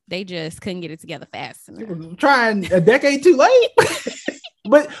 They just couldn't get it together fast enough. Trying a decade too late.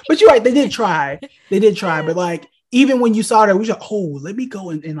 but you're right. They did try. But like, even when you saw that, we said, oh, let me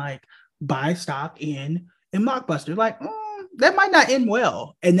go and like buy stock in Blockbuster. Like, that might not end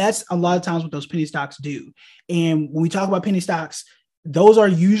well. And that's a lot of times what those penny stocks do. And when we talk about penny stocks, those are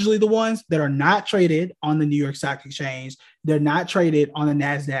usually the ones that are not traded on the New York Stock Exchange. They're not traded on the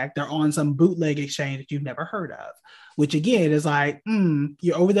NASDAQ. They're on some bootleg exchange that you've never heard of, which again is like,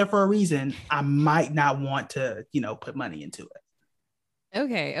 you're over there for a reason. I might not want to, put money into it.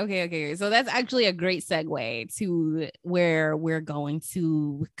 Okay. So that's actually a great segue to where we're going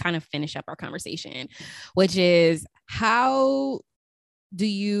to kind of finish up our conversation, which is how do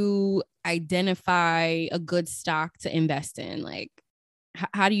you identify a good stock to invest in? Like,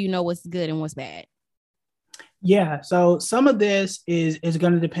 how do you know what's good and what's bad? Yeah. So some of this is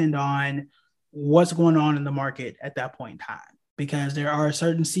going to depend on what's going on in the market at that point in time, because there are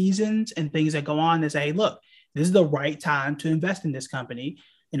certain seasons and things that go on that say, hey, look, this is the right time to invest in this company.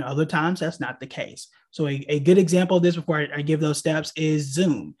 And other times that's not the case. So a good example of this before I give those steps is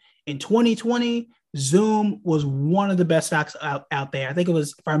Zoom. In 2020, Zoom was one of the best stocks out there. I think it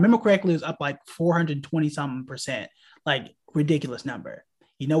was, if I remember correctly, it was up like 420 something %, like ridiculous number.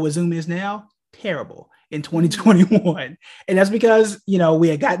 You know what Zoom is now? Terrible in 2021. And that's because, we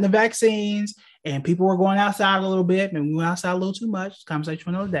had gotten the vaccines and people were going outside a little bit, and we went outside a little too much. Conversation for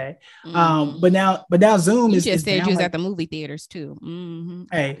another day. But now Zoom is just said you was at the movie theaters too. Mm-hmm.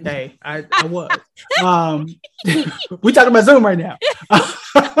 Hey, I was. We talking about Zoom right now.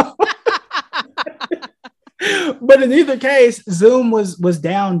 But in either case, Zoom was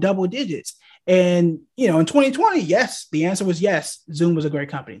down double digits. And, in 2020, yes, the answer was yes, Zoom was a great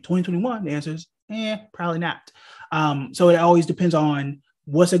company. 2021, the answer is, probably not. So it always depends on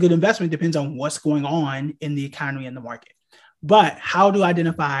what's a good investment, depends on what's going on in the economy and the market. But how to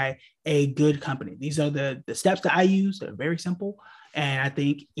identify a good company? These are the steps that I use. They're very simple, and I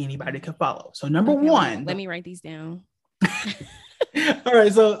think anybody can follow. So number one. Let me write these down. All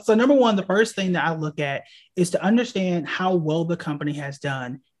right. So number one, the first thing that I look at is to understand how well the company has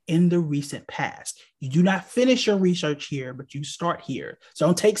done in the recent past. You do not finish your research here, but you start here. So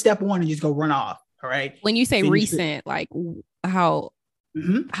don't take step one and just go run off. All right. When you say recent, like how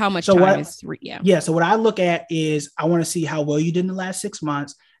much time is, yeah. So what I look at is I want to see how well you did in the last 6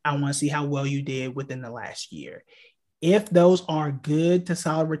 months. I want to see how well you did within the last year. If those are good to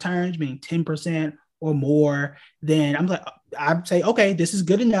solid returns, meaning 10% or more, then I'd say, okay, this is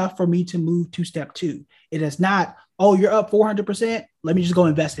good enough for me to move to step two. It is not, oh, you're up 400%. Let me just go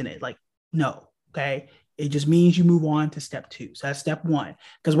invest in it. Like, no. Okay. It just means you move on to step two. So that's step one.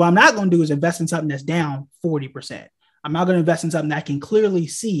 Because what I'm not going to do is invest in something that's down 40%. I'm not going to invest in something that I can clearly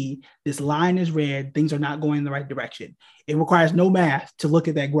see this line is red. Things are not going in the right direction. It requires no math to look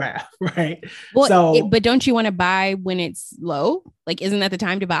at that graph, right? Well, but don't you want to buy when it's low? Like, isn't that the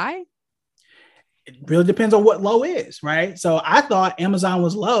time to buy? It really depends on what low is, right? So I thought Amazon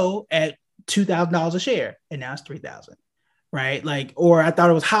was low at $2,000 a share, and now it's $3,000, right? Like, or I thought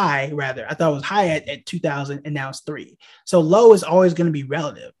it was high, rather. I thought it was high at 2000 and now it's 3. So low is always going to be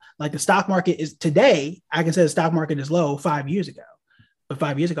relative. Like the stock market is today, I can say the stock market is low 5 years ago. But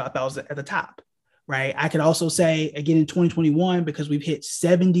 5 years ago, I thought it was at the top, right? I could also say again in 2021, because we've hit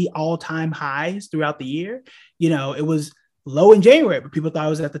 70 all-time highs throughout the year, it was low in January, but people thought it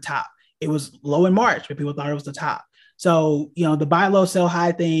was at the top. It was low in March, but people thought it was the top. So, the buy low, sell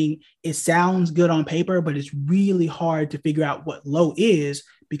high thing, it sounds good on paper, but it's really hard to figure out what low is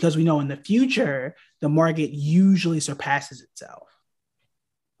because we know in the future, the market usually surpasses itself.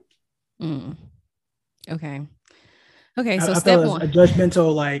 Okay. Okay. So I step felt one. a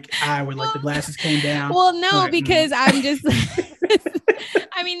judgmental, where like the glasses came down. Well, no, like, because I'm just,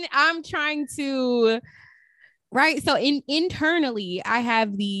 I'm trying to, right. So internally, I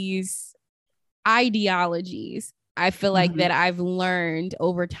have these ideologies. I feel like that I've learned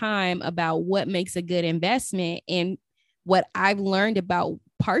over time about what makes a good investment, and what I've learned about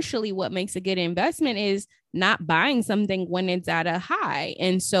partially what makes a good investment is not buying something when it's at a high.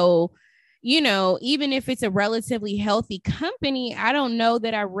 And so, even if it's a relatively healthy company, I don't know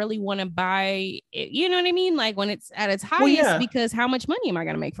that I really want to buy it, you know what I mean? Like when it's at its highest, because how much money am I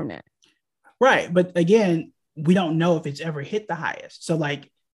going to make from that? Right. But again, we don't know if it's ever hit the highest. So like,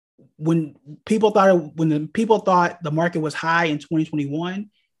 when the people thought the market was high in 2021,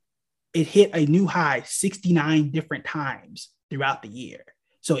 it hit a new high 69 different times throughout the year.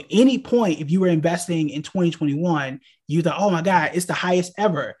 So at any point, if you were investing in 2021, you thought, oh my God, it's the highest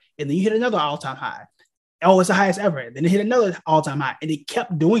ever. And then you hit another all-time high. Oh, it's the highest ever. Then it hit another all-time high. And it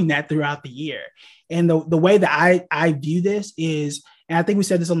kept doing that throughout the year. And the way that I view this is, and I think we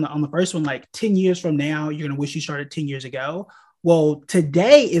said this on the first one, like 10 years from now, you're going to wish you started 10 years ago. Well,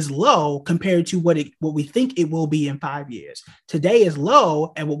 today is low compared to what we think it will be in 5 years. Today is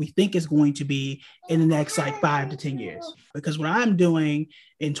low and what we think is going to be in the next 5 to 10 years. Because what I'm doing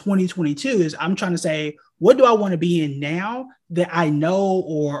in 2022 is I'm trying to say, what do I want to be in now that I know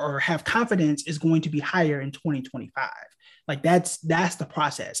or have confidence is going to be higher in 2025? Like that's the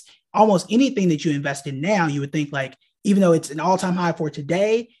process. Almost anything that you invest in now, you would think like, even though it's an all-time high for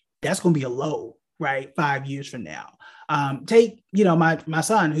today, that's going to be a low, right? 5 years from now. Take, my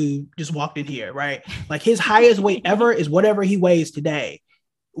son who just walked in here, right? Like his highest weight ever is whatever he weighs today.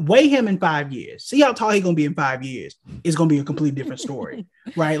 Weigh him in 5 years. See how tall he's going to be in 5 years. It's going to be a completely different story,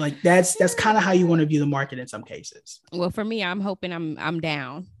 right? Like that's kind of how you want to view the market in some cases. Well, for me, I'm hoping I'm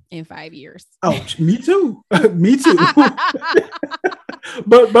down in 5 years. Oh, me too. Me too.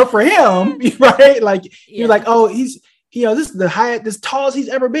 but for him, right? Like you're like, oh, he's, this is the highest, this tallest he's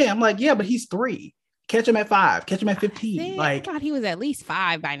ever been. I'm like, yeah, but he's 3. Catch him at 5. Catch him at 15. I thought he was at least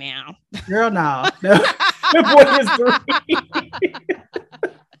 5 by now. Girl, no. Boy is 3.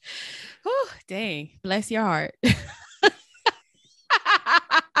 Oh, dang. Bless your heart.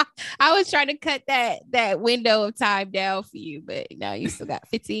 I was trying to cut that window of time down for you, but now you still got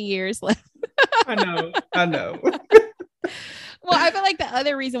 15 years left. I know. Well, I feel like the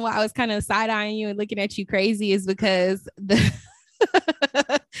other reason why I was kind of side-eyeing you and looking at you crazy is because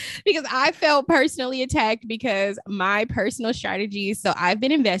because I felt personally attacked because my personal strategies. So I've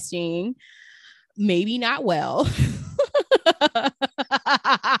been investing, maybe not well,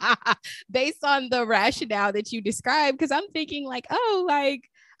 based on the rationale that you described. Because I'm thinking like, oh, like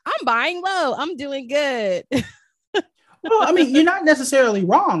I'm buying low, I'm doing good. Well, I mean, you're not necessarily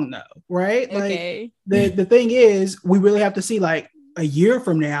wrong though, right? Okay. Like the thing is, we really have to see like a year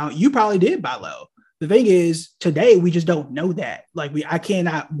from now, you probably did buy low. The thing is, today we just don't know that. Like I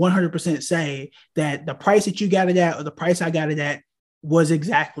cannot 100% say that the price that you got it at or the price I got it at was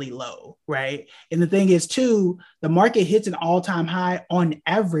exactly low, right? And the thing is, too, the market hits an all-time high on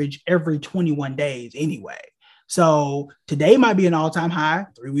average every 21 days anyway. So today might be an all-time high.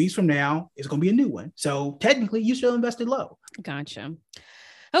 3 weeks from now, it's going to be a new one. So technically, you still invested low. Gotcha.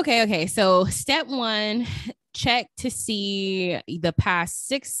 Okay. So step 1, check to see the past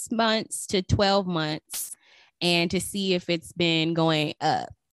 6 months to 12 months and to see if it's been going up.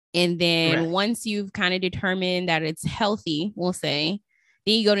 And then Correct. Once you've kind of determined that it's healthy, we'll say,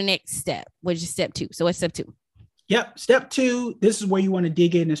 then you go to next step, which is step 2. So what's step 2? Yep. Step 2, this is where you want to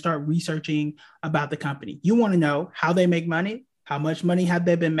dig in and start researching about the company. You want to know how they make money, how much money have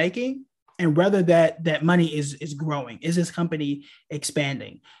they been making, and whether that money is growing. Is this company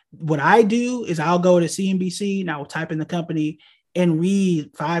expanding? What I do is I'll go to CNBC and I will type in the company and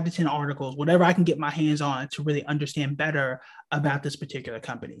read 5 to 10 articles, whatever I can get my hands on to really understand better about this particular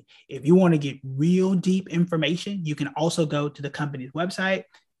company. If you want to get real deep information, you can also go to the company's website.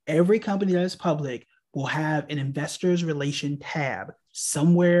 Every company that is public will have an investors relation tab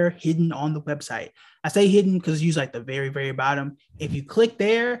somewhere hidden on the website. I say hidden because it's usually like the very, very bottom. If you click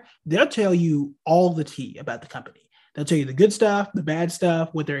there, they'll tell you all the tea about the company. They'll tell you the good stuff, the bad stuff,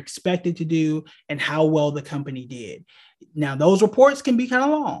 what they're expected to do, and how well the company did. Now, those reports can be kind of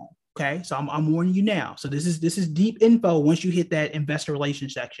long. Okay, so I'm warning you now. So this is deep info once you hit that investor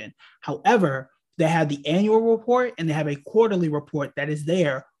relations section. However, they have the annual report and they have a quarterly report that is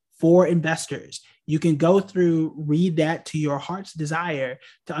there for investors. You can go through, read that to your heart's desire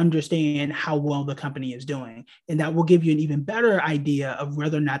to understand how well the company is doing. And that will give you an even better idea of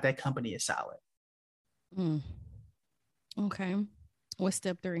whether or not that company is solid. Okay. What's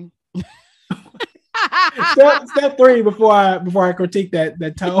step 3? Step 3 before I critique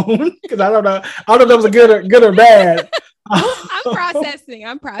that tone, because I don't know if that was a good or bad.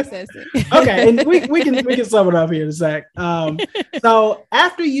 I'm processing. Okay, and we can sum it up here in a sec. So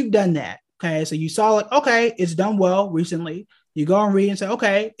after you've done that, okay, so you saw like, okay, it's done well recently. You go and read and say,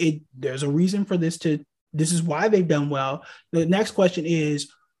 okay, there's a reason for this is why they've done well. The next question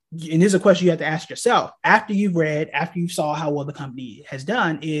is, and this is a question you have to ask yourself after you've read, after you saw how well the company has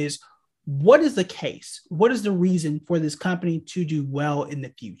done, is what is the case? What is the reason for this company to do well in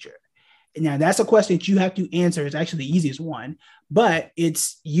the future? Now, that's a question that you have to answer. It's actually the easiest one, but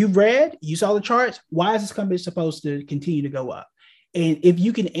you've read, you saw the charts. Why is this company supposed to continue to go up? And if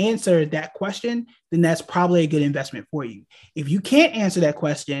you can answer that question, then that's probably a good investment for you. If you can't answer that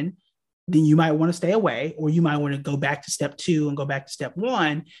question, then you might want to stay away, or you might want to go back to step 2 and go back to step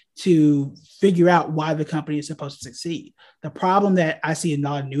 1 to figure out why the company is supposed to succeed. The problem that I see a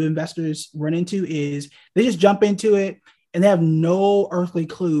lot of new investors run into is they just jump into it and they have no earthly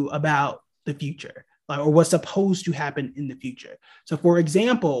clue about the future, or what's supposed to happen in the future. So for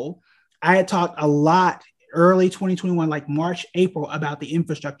example, I had talked a lot early 2021, like March, April, about the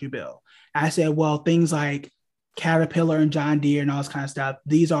infrastructure bill. I said, well, things like Caterpillar and John Deere and all this kind of stuff,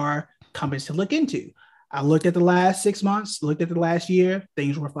 these are companies to look into. I looked at the last 6 months, looked at the last year,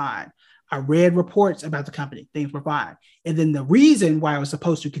 things were fine. I read reports about the company, things were fine. And then the reason why I was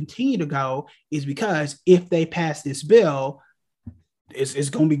supposed to continue to go is because if they pass this bill, it's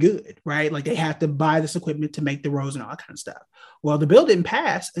going to be good, right? Like they have to buy this equipment to make the roads and all that kind of stuff. Well, the bill didn't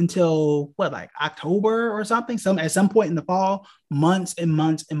pass until like October or something, at some point in the fall, months and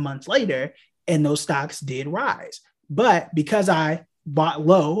months and months later, and those stocks did rise. But because I bought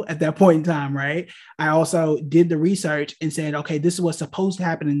low at that point in time, right? I also did the research and said, okay, this is what's supposed to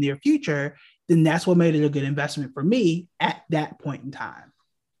happen in the near future. Then that's what made it a good investment for me at that point in time.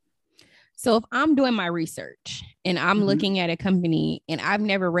 So if I'm doing my research and I'm looking at a company and I've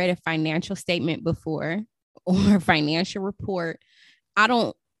never read a financial statement before or a financial report, I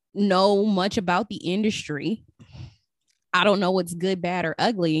don't know much about the industry. I don't know what's good, bad, or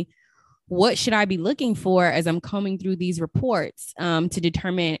ugly. What should I be looking for as I'm combing through these reports to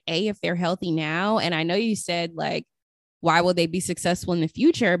determine if they're healthy now? And I know you said like, why will they be successful in the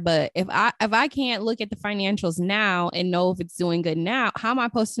future? But if I can't look at the financials now and know if it's doing good now, how am I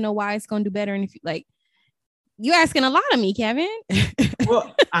supposed to know why it's going to do better? And if like, you asking a lot of me, Kevin.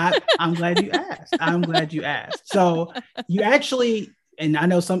 Well, I'm glad you asked. So you actually, and I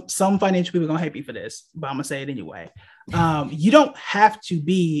know some financial people are gonna hate me for this, but I'm gonna say it anyway. You don't have to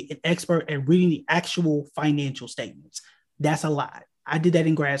be an expert at reading the actual financial statements. That's a lot. I did that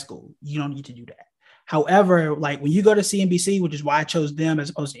in grad school. You don't need to do that. However, like when you go to CNBC, which is why I chose them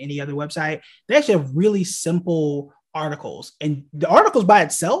as opposed to any other website, they actually have really simple articles. And the articles by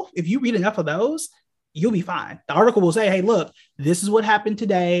itself, if you read enough of those, you'll be fine. The article will say, hey, look, this is what happened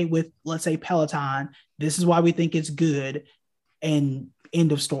today with, let's say, Peloton. This is why we think it's good. And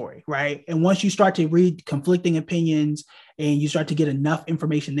end of story, right? And once you start to read conflicting opinions and you start to get enough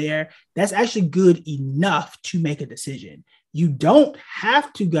information there, that's actually good enough to make a decision. You don't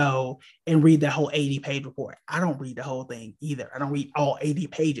have to go and read the whole 80-page report. I don't read the whole thing either. I don't read all 80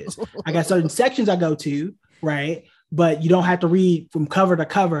 pages. I got certain sections I go to, right? But you don't have to read from cover to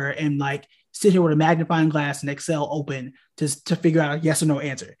cover and like sit here with a magnifying glass and Excel open to figure out a yes or no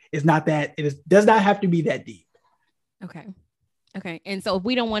answer. It's not that, does not have to be that deep. Okay. And so if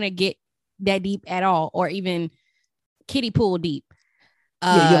we don't want to get that deep at all, or even kiddie pool deep.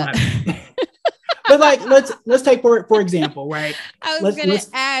 But like, let's take for example, right? I was going to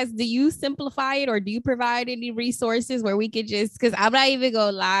ask, do you simplify it or do you provide any resources where we could just, because I'm not even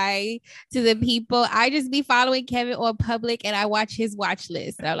going to lie to the people. I just be following Kevin on Public and I watch his watch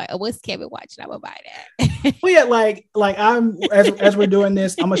list. And I'm like, oh, what's Kevin watching? I'm going to buy that. Well, yeah, like I'm, as we're doing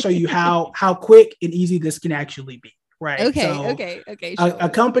this, I'm going to show you how quick and easy this can actually be. Right. Okay. Sure. A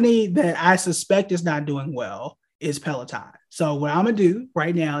company that I suspect is not doing well is Peloton. So what I'm going to do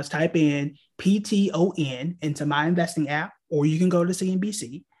right now is type in PTON into my investing app, or you can go to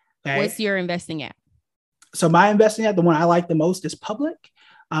CNBC. Okay? What's your investing app? So my investing app, the one I like the most is Public.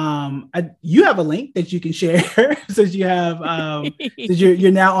 You have a link that you can share since you have since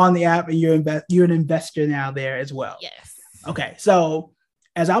you're now on the app and you're an investor now there as well. Yes. Okay. So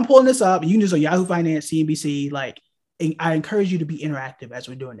as I'm pulling this up, you can just go Yahoo Finance, CNBC, I encourage you to be interactive as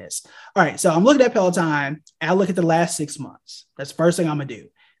we're doing this. All right. So I'm looking at Peloton and I look at the last 6 months. That's the first thing I'm going to do.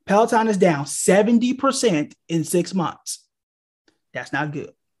 Peloton is down 70% in 6 months. That's not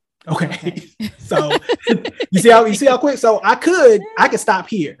good. Okay. So you see how quick. So I could stop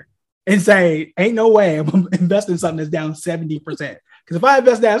here and say, ain't no way I'm investing in something that's down 70%. Because if I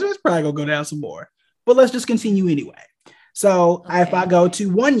invest that, it's probably gonna go down some more. But let's just continue anyway. So if I go to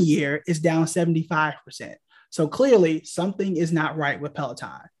 1 year, it's down 75%. So clearly something is not right with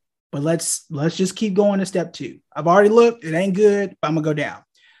Peloton. But let's just keep going to step 2. I've already looked, it ain't good, but I'm gonna go down.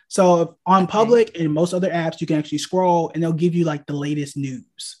 So on Public and most other apps, you can actually scroll and they'll give you the latest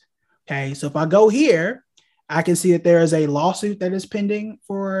news. Okay, so if I go here, I can see that there is a lawsuit that is pending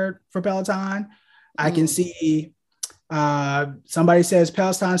for Peloton. I can see somebody says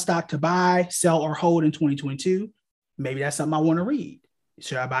Peloton stock to buy, sell, or hold in 2022. Maybe that's something I want to read.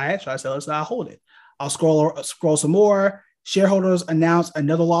 Should I buy it? Should I sell it? Should I hold it? I'll scroll some more. Shareholders announce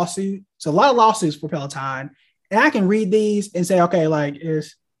another lawsuit. So a lot of lawsuits for Peloton, and I can read these and say, okay,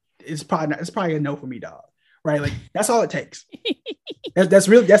 it's probably a no for me, dog. Right? That's all it takes. That's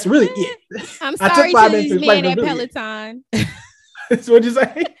really it. I'm sorry to these men at Peloton. That's what you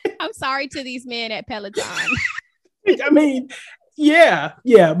say. I'm sorry to these men at Peloton. I mean, yeah.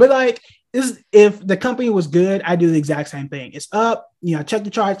 But if the company was good, I do the exact same thing. It's up, check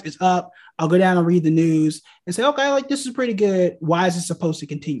the charts, it's up. I'll go down and read the news and say, okay, this is pretty good. Why is it supposed to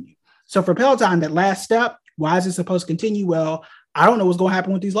continue? So for Peloton, that last step, why is it supposed to continue? Well, I don't know what's going to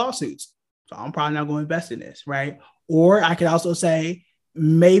happen with these lawsuits. So I'm probably not going to invest in this, right? Or I could also say,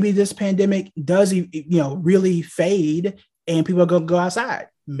 maybe this pandemic does, really fade and people are going to go outside.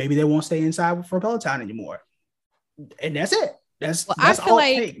 Maybe they won't stay inside for Peloton anymore. And that's it. I feel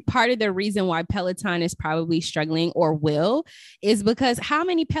like part of the reason why Peloton is probably struggling or is because how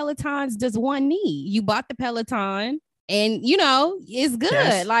many Pelotons does one need? You bought the Peloton and, it's good.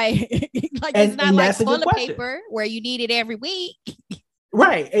 Yes. It's not like toilet paper where you need it every week.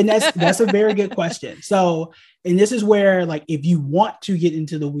 Right. And that's a very good question. So, and this is where, if you want to get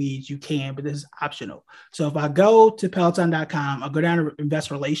into the weeds, you can, but this is optional. So if I go to Peloton.com, I'll go down to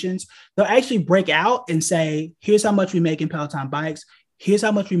investor relations, they'll actually break out and say, here's how much we make in Peloton bikes. Here's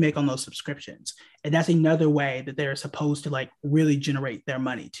how much we make on those subscriptions. And that's another way that they're supposed to really generate their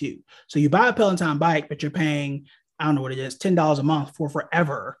money too. So you buy a Peloton bike, but you're paying, I don't know what it is, $10 a month for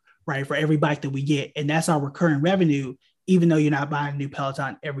forever, right? For every bike that we get. And that's our recurring revenue, even though you're not buying a new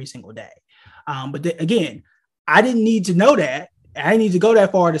Peloton every single day. But again, I didn't need to know that. I didn't need to go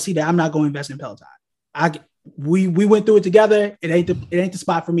that far to see that I'm not going to invest in Peloton. We went through it together. It ain't the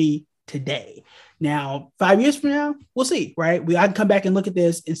spot for me today. Now, 5 years from now, we'll see, right? I can come back and look at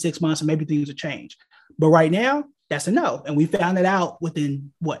this in 6 months and maybe things will change. But right now, that's a no. And we found it out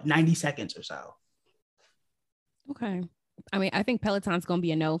within 90 seconds or so. Okay. I mean, I think Peloton's going to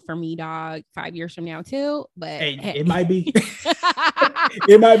be a no for me, dog, 5 years from now too, but it might be.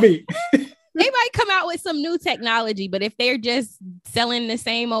 It might be. They might come out with some new technology, but if they're just selling the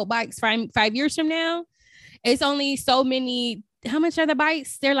same old bikes 5 years from now, it's only so many. How much are the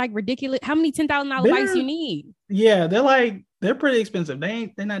bikes? They're ridiculous. How many $10,000 bikes you need? Yeah, they're pretty expensive. They're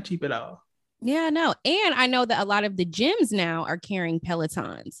not cheap at all. Yeah, no. And I know that a lot of the gyms now are carrying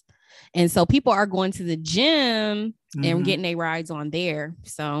Pelotons. And so people are going to the gym and getting their rides on there.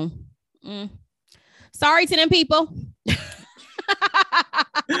 So sorry to them people.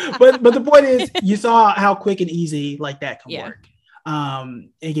 but the point is, you saw how quick and easy that can work.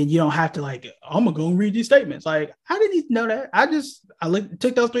 Again, you don't have to I'm gonna go and read these statements. I didn't need to know that. I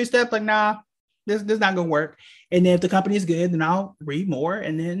took those 3 steps. Nah, this not gonna work. And then if the company is good, then I'll read more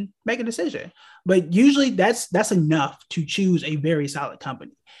and then make a decision. But usually that's enough to choose a very solid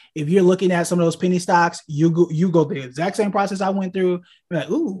company. If you're looking at some of those penny stocks, you go the exact same process I went through. You're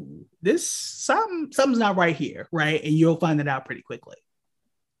ooh, this something's not right here, right? And you'll find it out pretty quickly.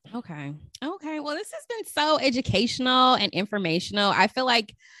 Okay. Well, this has been so educational and informational. I feel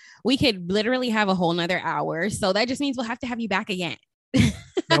like we could literally have a whole nother hour. So that just means we'll have to have you back again.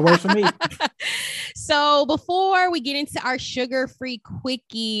 That works for me. So before we get into our sugar-free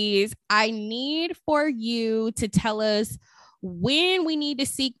quickies, I need for you to tell us when we need to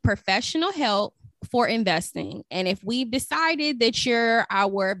seek professional help for investing. And if we've decided that you're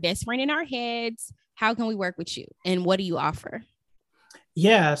our best friend in our heads, how can we work with you? And what do you offer?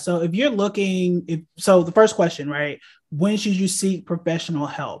 Yeah. So if you're looking, so the first question, right? when should you seek professional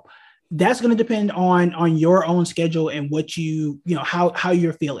help? That's going to depend on your own schedule and what how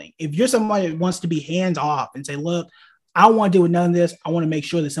you're feeling. If you're somebody that wants to be hands off and say, look, I don't want to deal with none of this, I want to make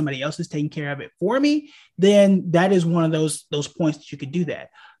sure that somebody else is taking care of it for me, then that is one of those points that you could do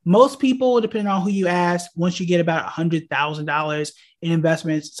that. Most people, depending on who you ask, once you get about $100,000 in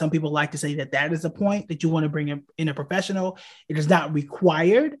investments, some people like to say that is a point that you want to bring in a professional. It is not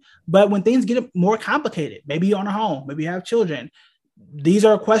required, but when things get more complicated, maybe you own a home, maybe you have children, these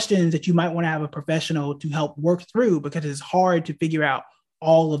are questions that you might want to have a professional to help work through, because it's hard to figure out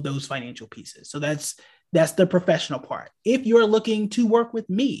all of those financial pieces. So that's the professional part. If you're looking to work with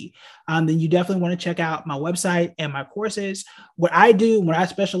me, then you definitely want to check out my website and my courses. What I do, what I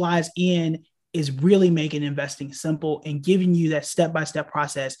specialize in, is really making investing simple and giving you that step-by-step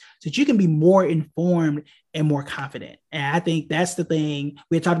process so that you can be more informed and more confident. And I think that's the thing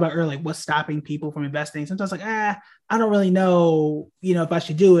we had talked about earlier, like what's stopping people from investing. Sometimes like, I don't really know, if I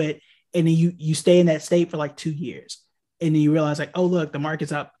should do it. And then you stay in that state for like 2 years. And then you realize like, oh, look, the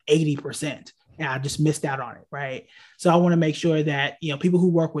market's up 80%. And I just missed out on it, right? So I want to make sure that, people who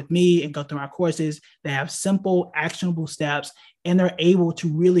work with me and go through my courses, they have simple, actionable steps, and they're able to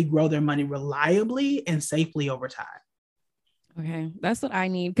really grow their money reliably and safely over time. Okay, that's what I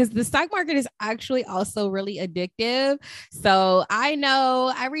need, because the stock market is actually also really addictive. So I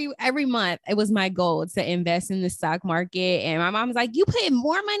know every month it was my goal to invest in the stock market, and my mom's like, "You put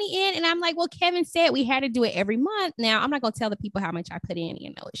more money in," and I'm like, "Well, Kevin said we had to do it every month." Now I'm not gonna tell the people how much I put in.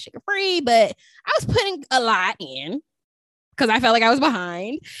 It's sugar free, but I was putting a lot in because I felt like I was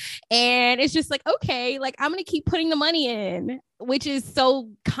behind, and it's just like, okay, like I'm gonna keep putting the money in, which is so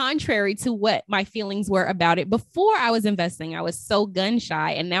contrary to what my feelings were about it before I was investing. I was so gun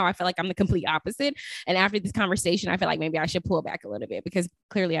shy, and now I feel like I'm the complete opposite. And after this conversation, I feel like maybe I should pull back a little bit, because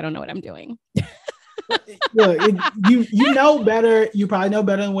clearly I don't know what I'm doing. Look, you know better. You probably know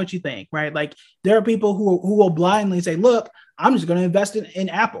better than what you think, right? Like there are people who will blindly say, "Look, I'm just going to invest in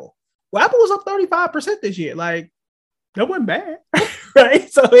Apple." Well, Apple was up 35% this year. Like that wasn't bad,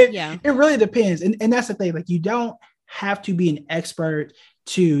 right? So it really depends, and that's the thing. Like you don't have to be an expert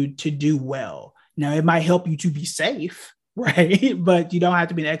to do well. Now it might help you to be safe, right? But you don't have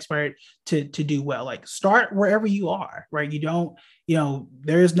to be an expert to do well. Like start wherever you are, right? You don't,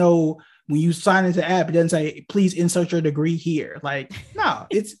 there is no, when you sign into the app, it doesn't say, please insert your degree here. Like, no,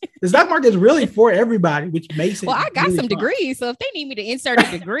 it's the stock market is really for everybody, which makes it. Well, I got really some fun. degrees. So if they need me to insert a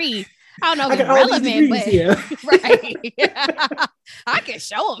degree, I don't know if it's relevant, but right. I can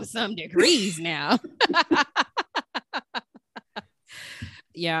show them some degrees now.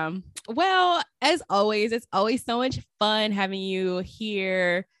 Yeah. Well, as always, it's always so much fun having you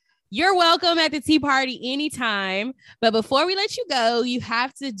here. You're welcome at the tea party anytime. But before we let you go, you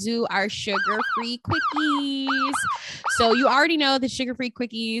have to do our sugar-free quickies. So you already know the sugar-free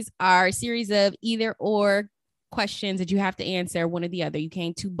quickies are a series of either or questions that you have to answer, one or the other. You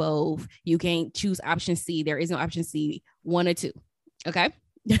can't do both. You can't choose option C. There is no option C, one or two. Okay.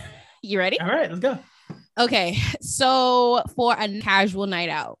 You ready? All right, let's go. Okay. So for a casual night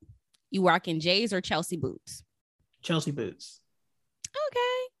out, you rocking J's or Chelsea boots? Chelsea boots.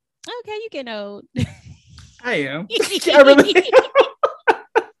 Okay, you get old. I am. I really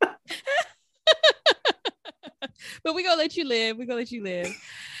But we're gonna let you live.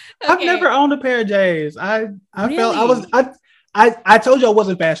 Okay. I've never owned a pair of J's. I Really? felt I told you I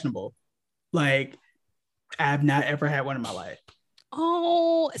wasn't fashionable. Like I have not ever had one in my life.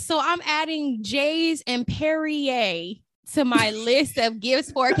 Oh, so I'm adding J's and Perrier to my list of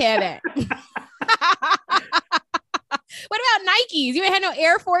gifts for Kevin. What about Nikes? You ain't had no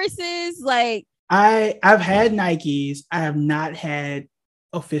Air Forces? Like I've had Nikes. I have not had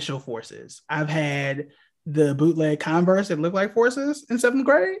official Forces. I've had the bootleg Converse that look like Forces in 7th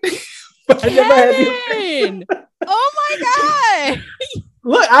grade. But Kevin! I never had the Oh my God.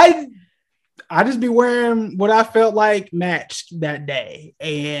 Look, I just be wearing what I felt like matched that day,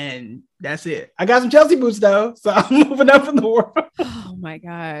 and that's it. I got some Chelsea boots though, so I'm moving up in the world. Oh my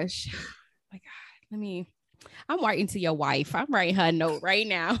gosh. Oh my God. I'm writing to your wife. I'm writing her a note right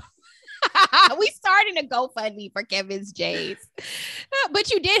now. We starting a GoFundMe for Kevin's J's.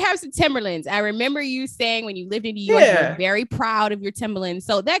 But you did have some Timberlands. I remember you saying when you lived in New York, you were very proud of your Timberlands.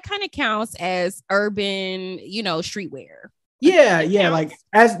 So that kind of counts as urban, streetwear. Yeah. Like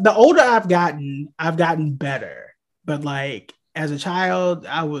as the older I've gotten better. But like as a child,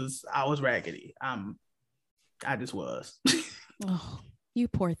 I was raggedy. I just was. Oh, you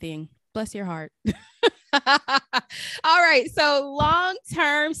poor thing. Bless your heart. All right. So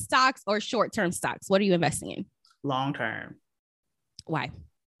long-term stocks or short-term stocks? What are you investing in? Long-term. Why?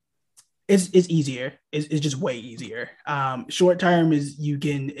 It's easier. It's just way easier. Short term is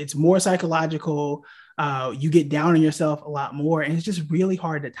it's more psychological. You get down on yourself a lot more, and it's just really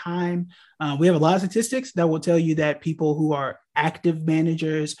hard to time. We have a lot of statistics that will tell you that people who are active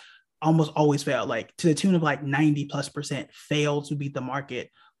managers almost always fail, like to the tune of like 90+% fail to beat the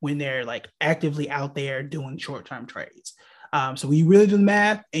market when they're like actively out there doing short-term trades. So when you really do the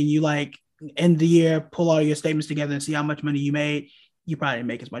math and you like end the year, pull all your statements together and see how much money you made, you probably didn't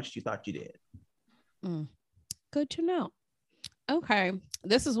make as much as you thought you did. Good to know. Okay.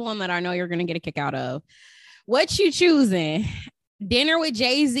 This is one that I know you're going to get a kick out of. What you choosing? Dinner with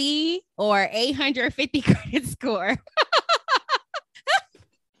Jay-Z or 850 credit score?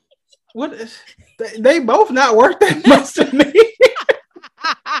 What? They both not worth that much to me.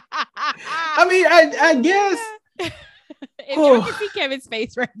 I mean, I guess. If y'all can see Kevin's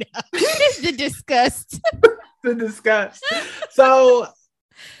face right now, it's the disgust. The disgust. So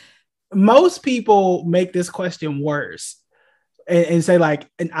most people make this question worse and say like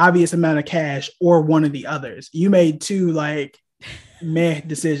an obvious amount of cash or one of the others. You made two like meh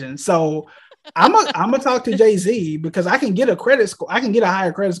decisions. So I'm gonna talk to Jay-Z because I can get a credit score. I can get a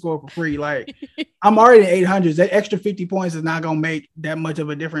higher credit score for free. Like I'm already at 800s. That extra 50 points is not gonna make that much of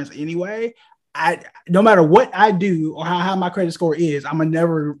a difference anyway. No matter what I do or how my credit score is, I'm gonna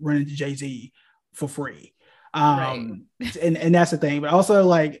never run into Jay-Z for free. Right. And that's the thing. But also,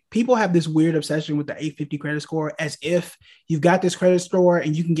 like, people have this weird obsession with the 850 credit score as if you've got this credit score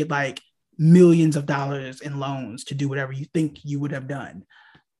and you can get like millions of dollars in loans to do whatever you think you would have done.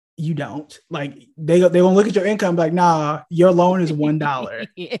 You don't. Like, they gonna look at your income and be like, nah, your loan is $1.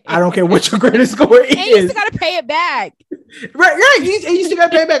 I don't care what your credit score is. And you still gotta pay it back. Right. You still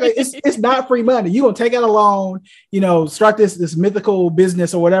gotta pay it back. Like, it's not free money. You're gonna take out a loan, start this mythical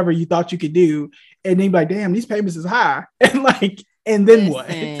business or whatever you thought you could do, and then be like, damn, these payments is high. And then what?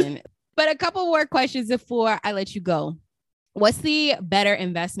 But a couple more questions before I let you go. What's the better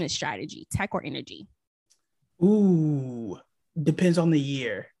investment strategy, tech or energy? Ooh, depends on the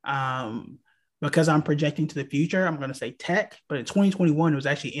year. Because I'm projecting to the future, I'm going to say tech, but in 2021, it was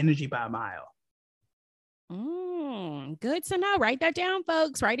actually energy by a mile. Good to know. Write that down,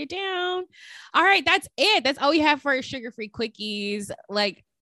 folks. Write it down. All right. That's it. That's all we have for sugar-free quickies. Like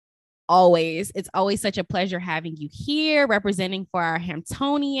always, it's always such a pleasure having you here representing for our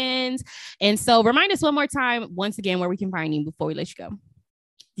Hamptonians. And so remind us one more time, once again, where we can find you before we let you go.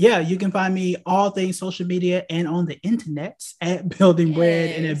 Yeah, you can find me all things social media and on the internet at Building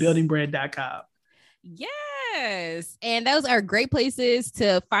Bread and at buildingbread.com. Yes. And those are great places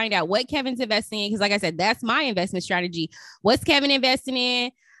to find out what Kevin's investing in. Because like I said, that's my investment strategy. What's Kevin investing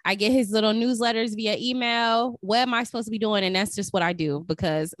in? I get his little newsletters via email. What am I supposed to be doing? And that's just what I do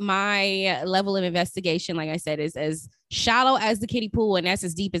because my level of investigation, like I said, is as shallow as the kiddie pool, and that's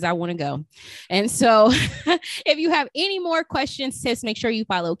as deep as I want to go. And so if you have any more questions, tips, make sure you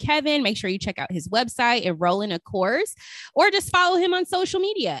follow Kevin. Make sure you check out his website, enroll in a course, or just follow him on social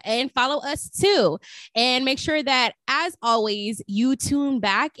media and follow us too. And make sure that, as always, you tune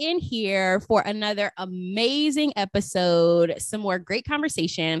back in here for another amazing episode, some more great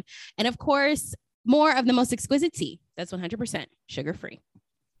conversation, and of course, more of the most exquisite tea that's 100% sugar-free.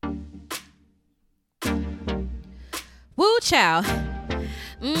 Woo chow.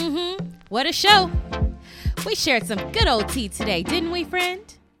 What a show. We shared some good old tea today, didn't we, friend?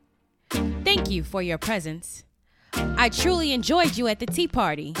 Thank you for your presence. I truly enjoyed you at the tea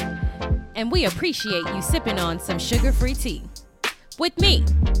party, and we appreciate you sipping on some sugar-free tea. With me,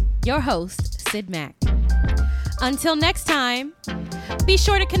 your host, Sid Mack. Until next time, be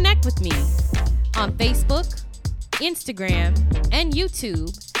sure to connect with me on Facebook, Instagram, and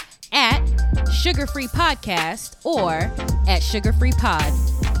YouTube at Sugar Free Podcast or at Sugar Free Pod.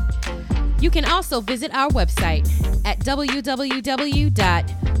 You can also visit our website at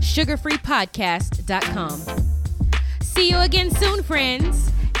www.sugarfreepodcast.com. See you again soon,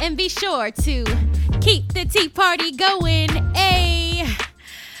 friends, and be sure to keep the tea party going,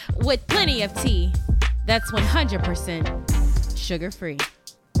 with plenty of tea that's 100% sugar-free.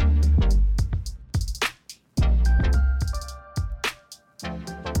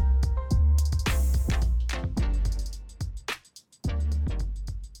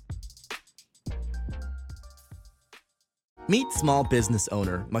 Meet small business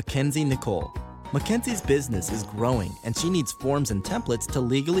owner Mackenzie Nicole. Mackenzie's business is growing and she needs forms and templates to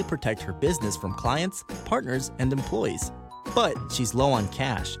legally protect her business from clients, partners, and employees. But she's low on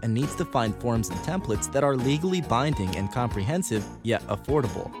cash and needs to find forms and templates that are legally binding and comprehensive, yet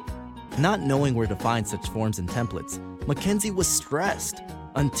affordable. Not knowing where to find such forms and templates, Mackenzie was stressed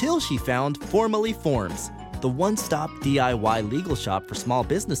until she found Formally Forms. the one-stop DIY legal shop for small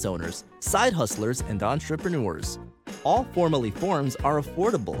business owners, side hustlers, and entrepreneurs. All Formally forms are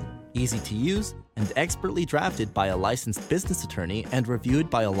affordable, easy to use, and expertly drafted by a licensed business attorney and reviewed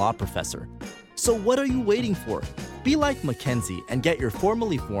by a law professor. So what are you waiting for? Be like Mackenzie and get your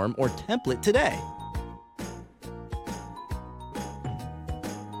Formally form or template today.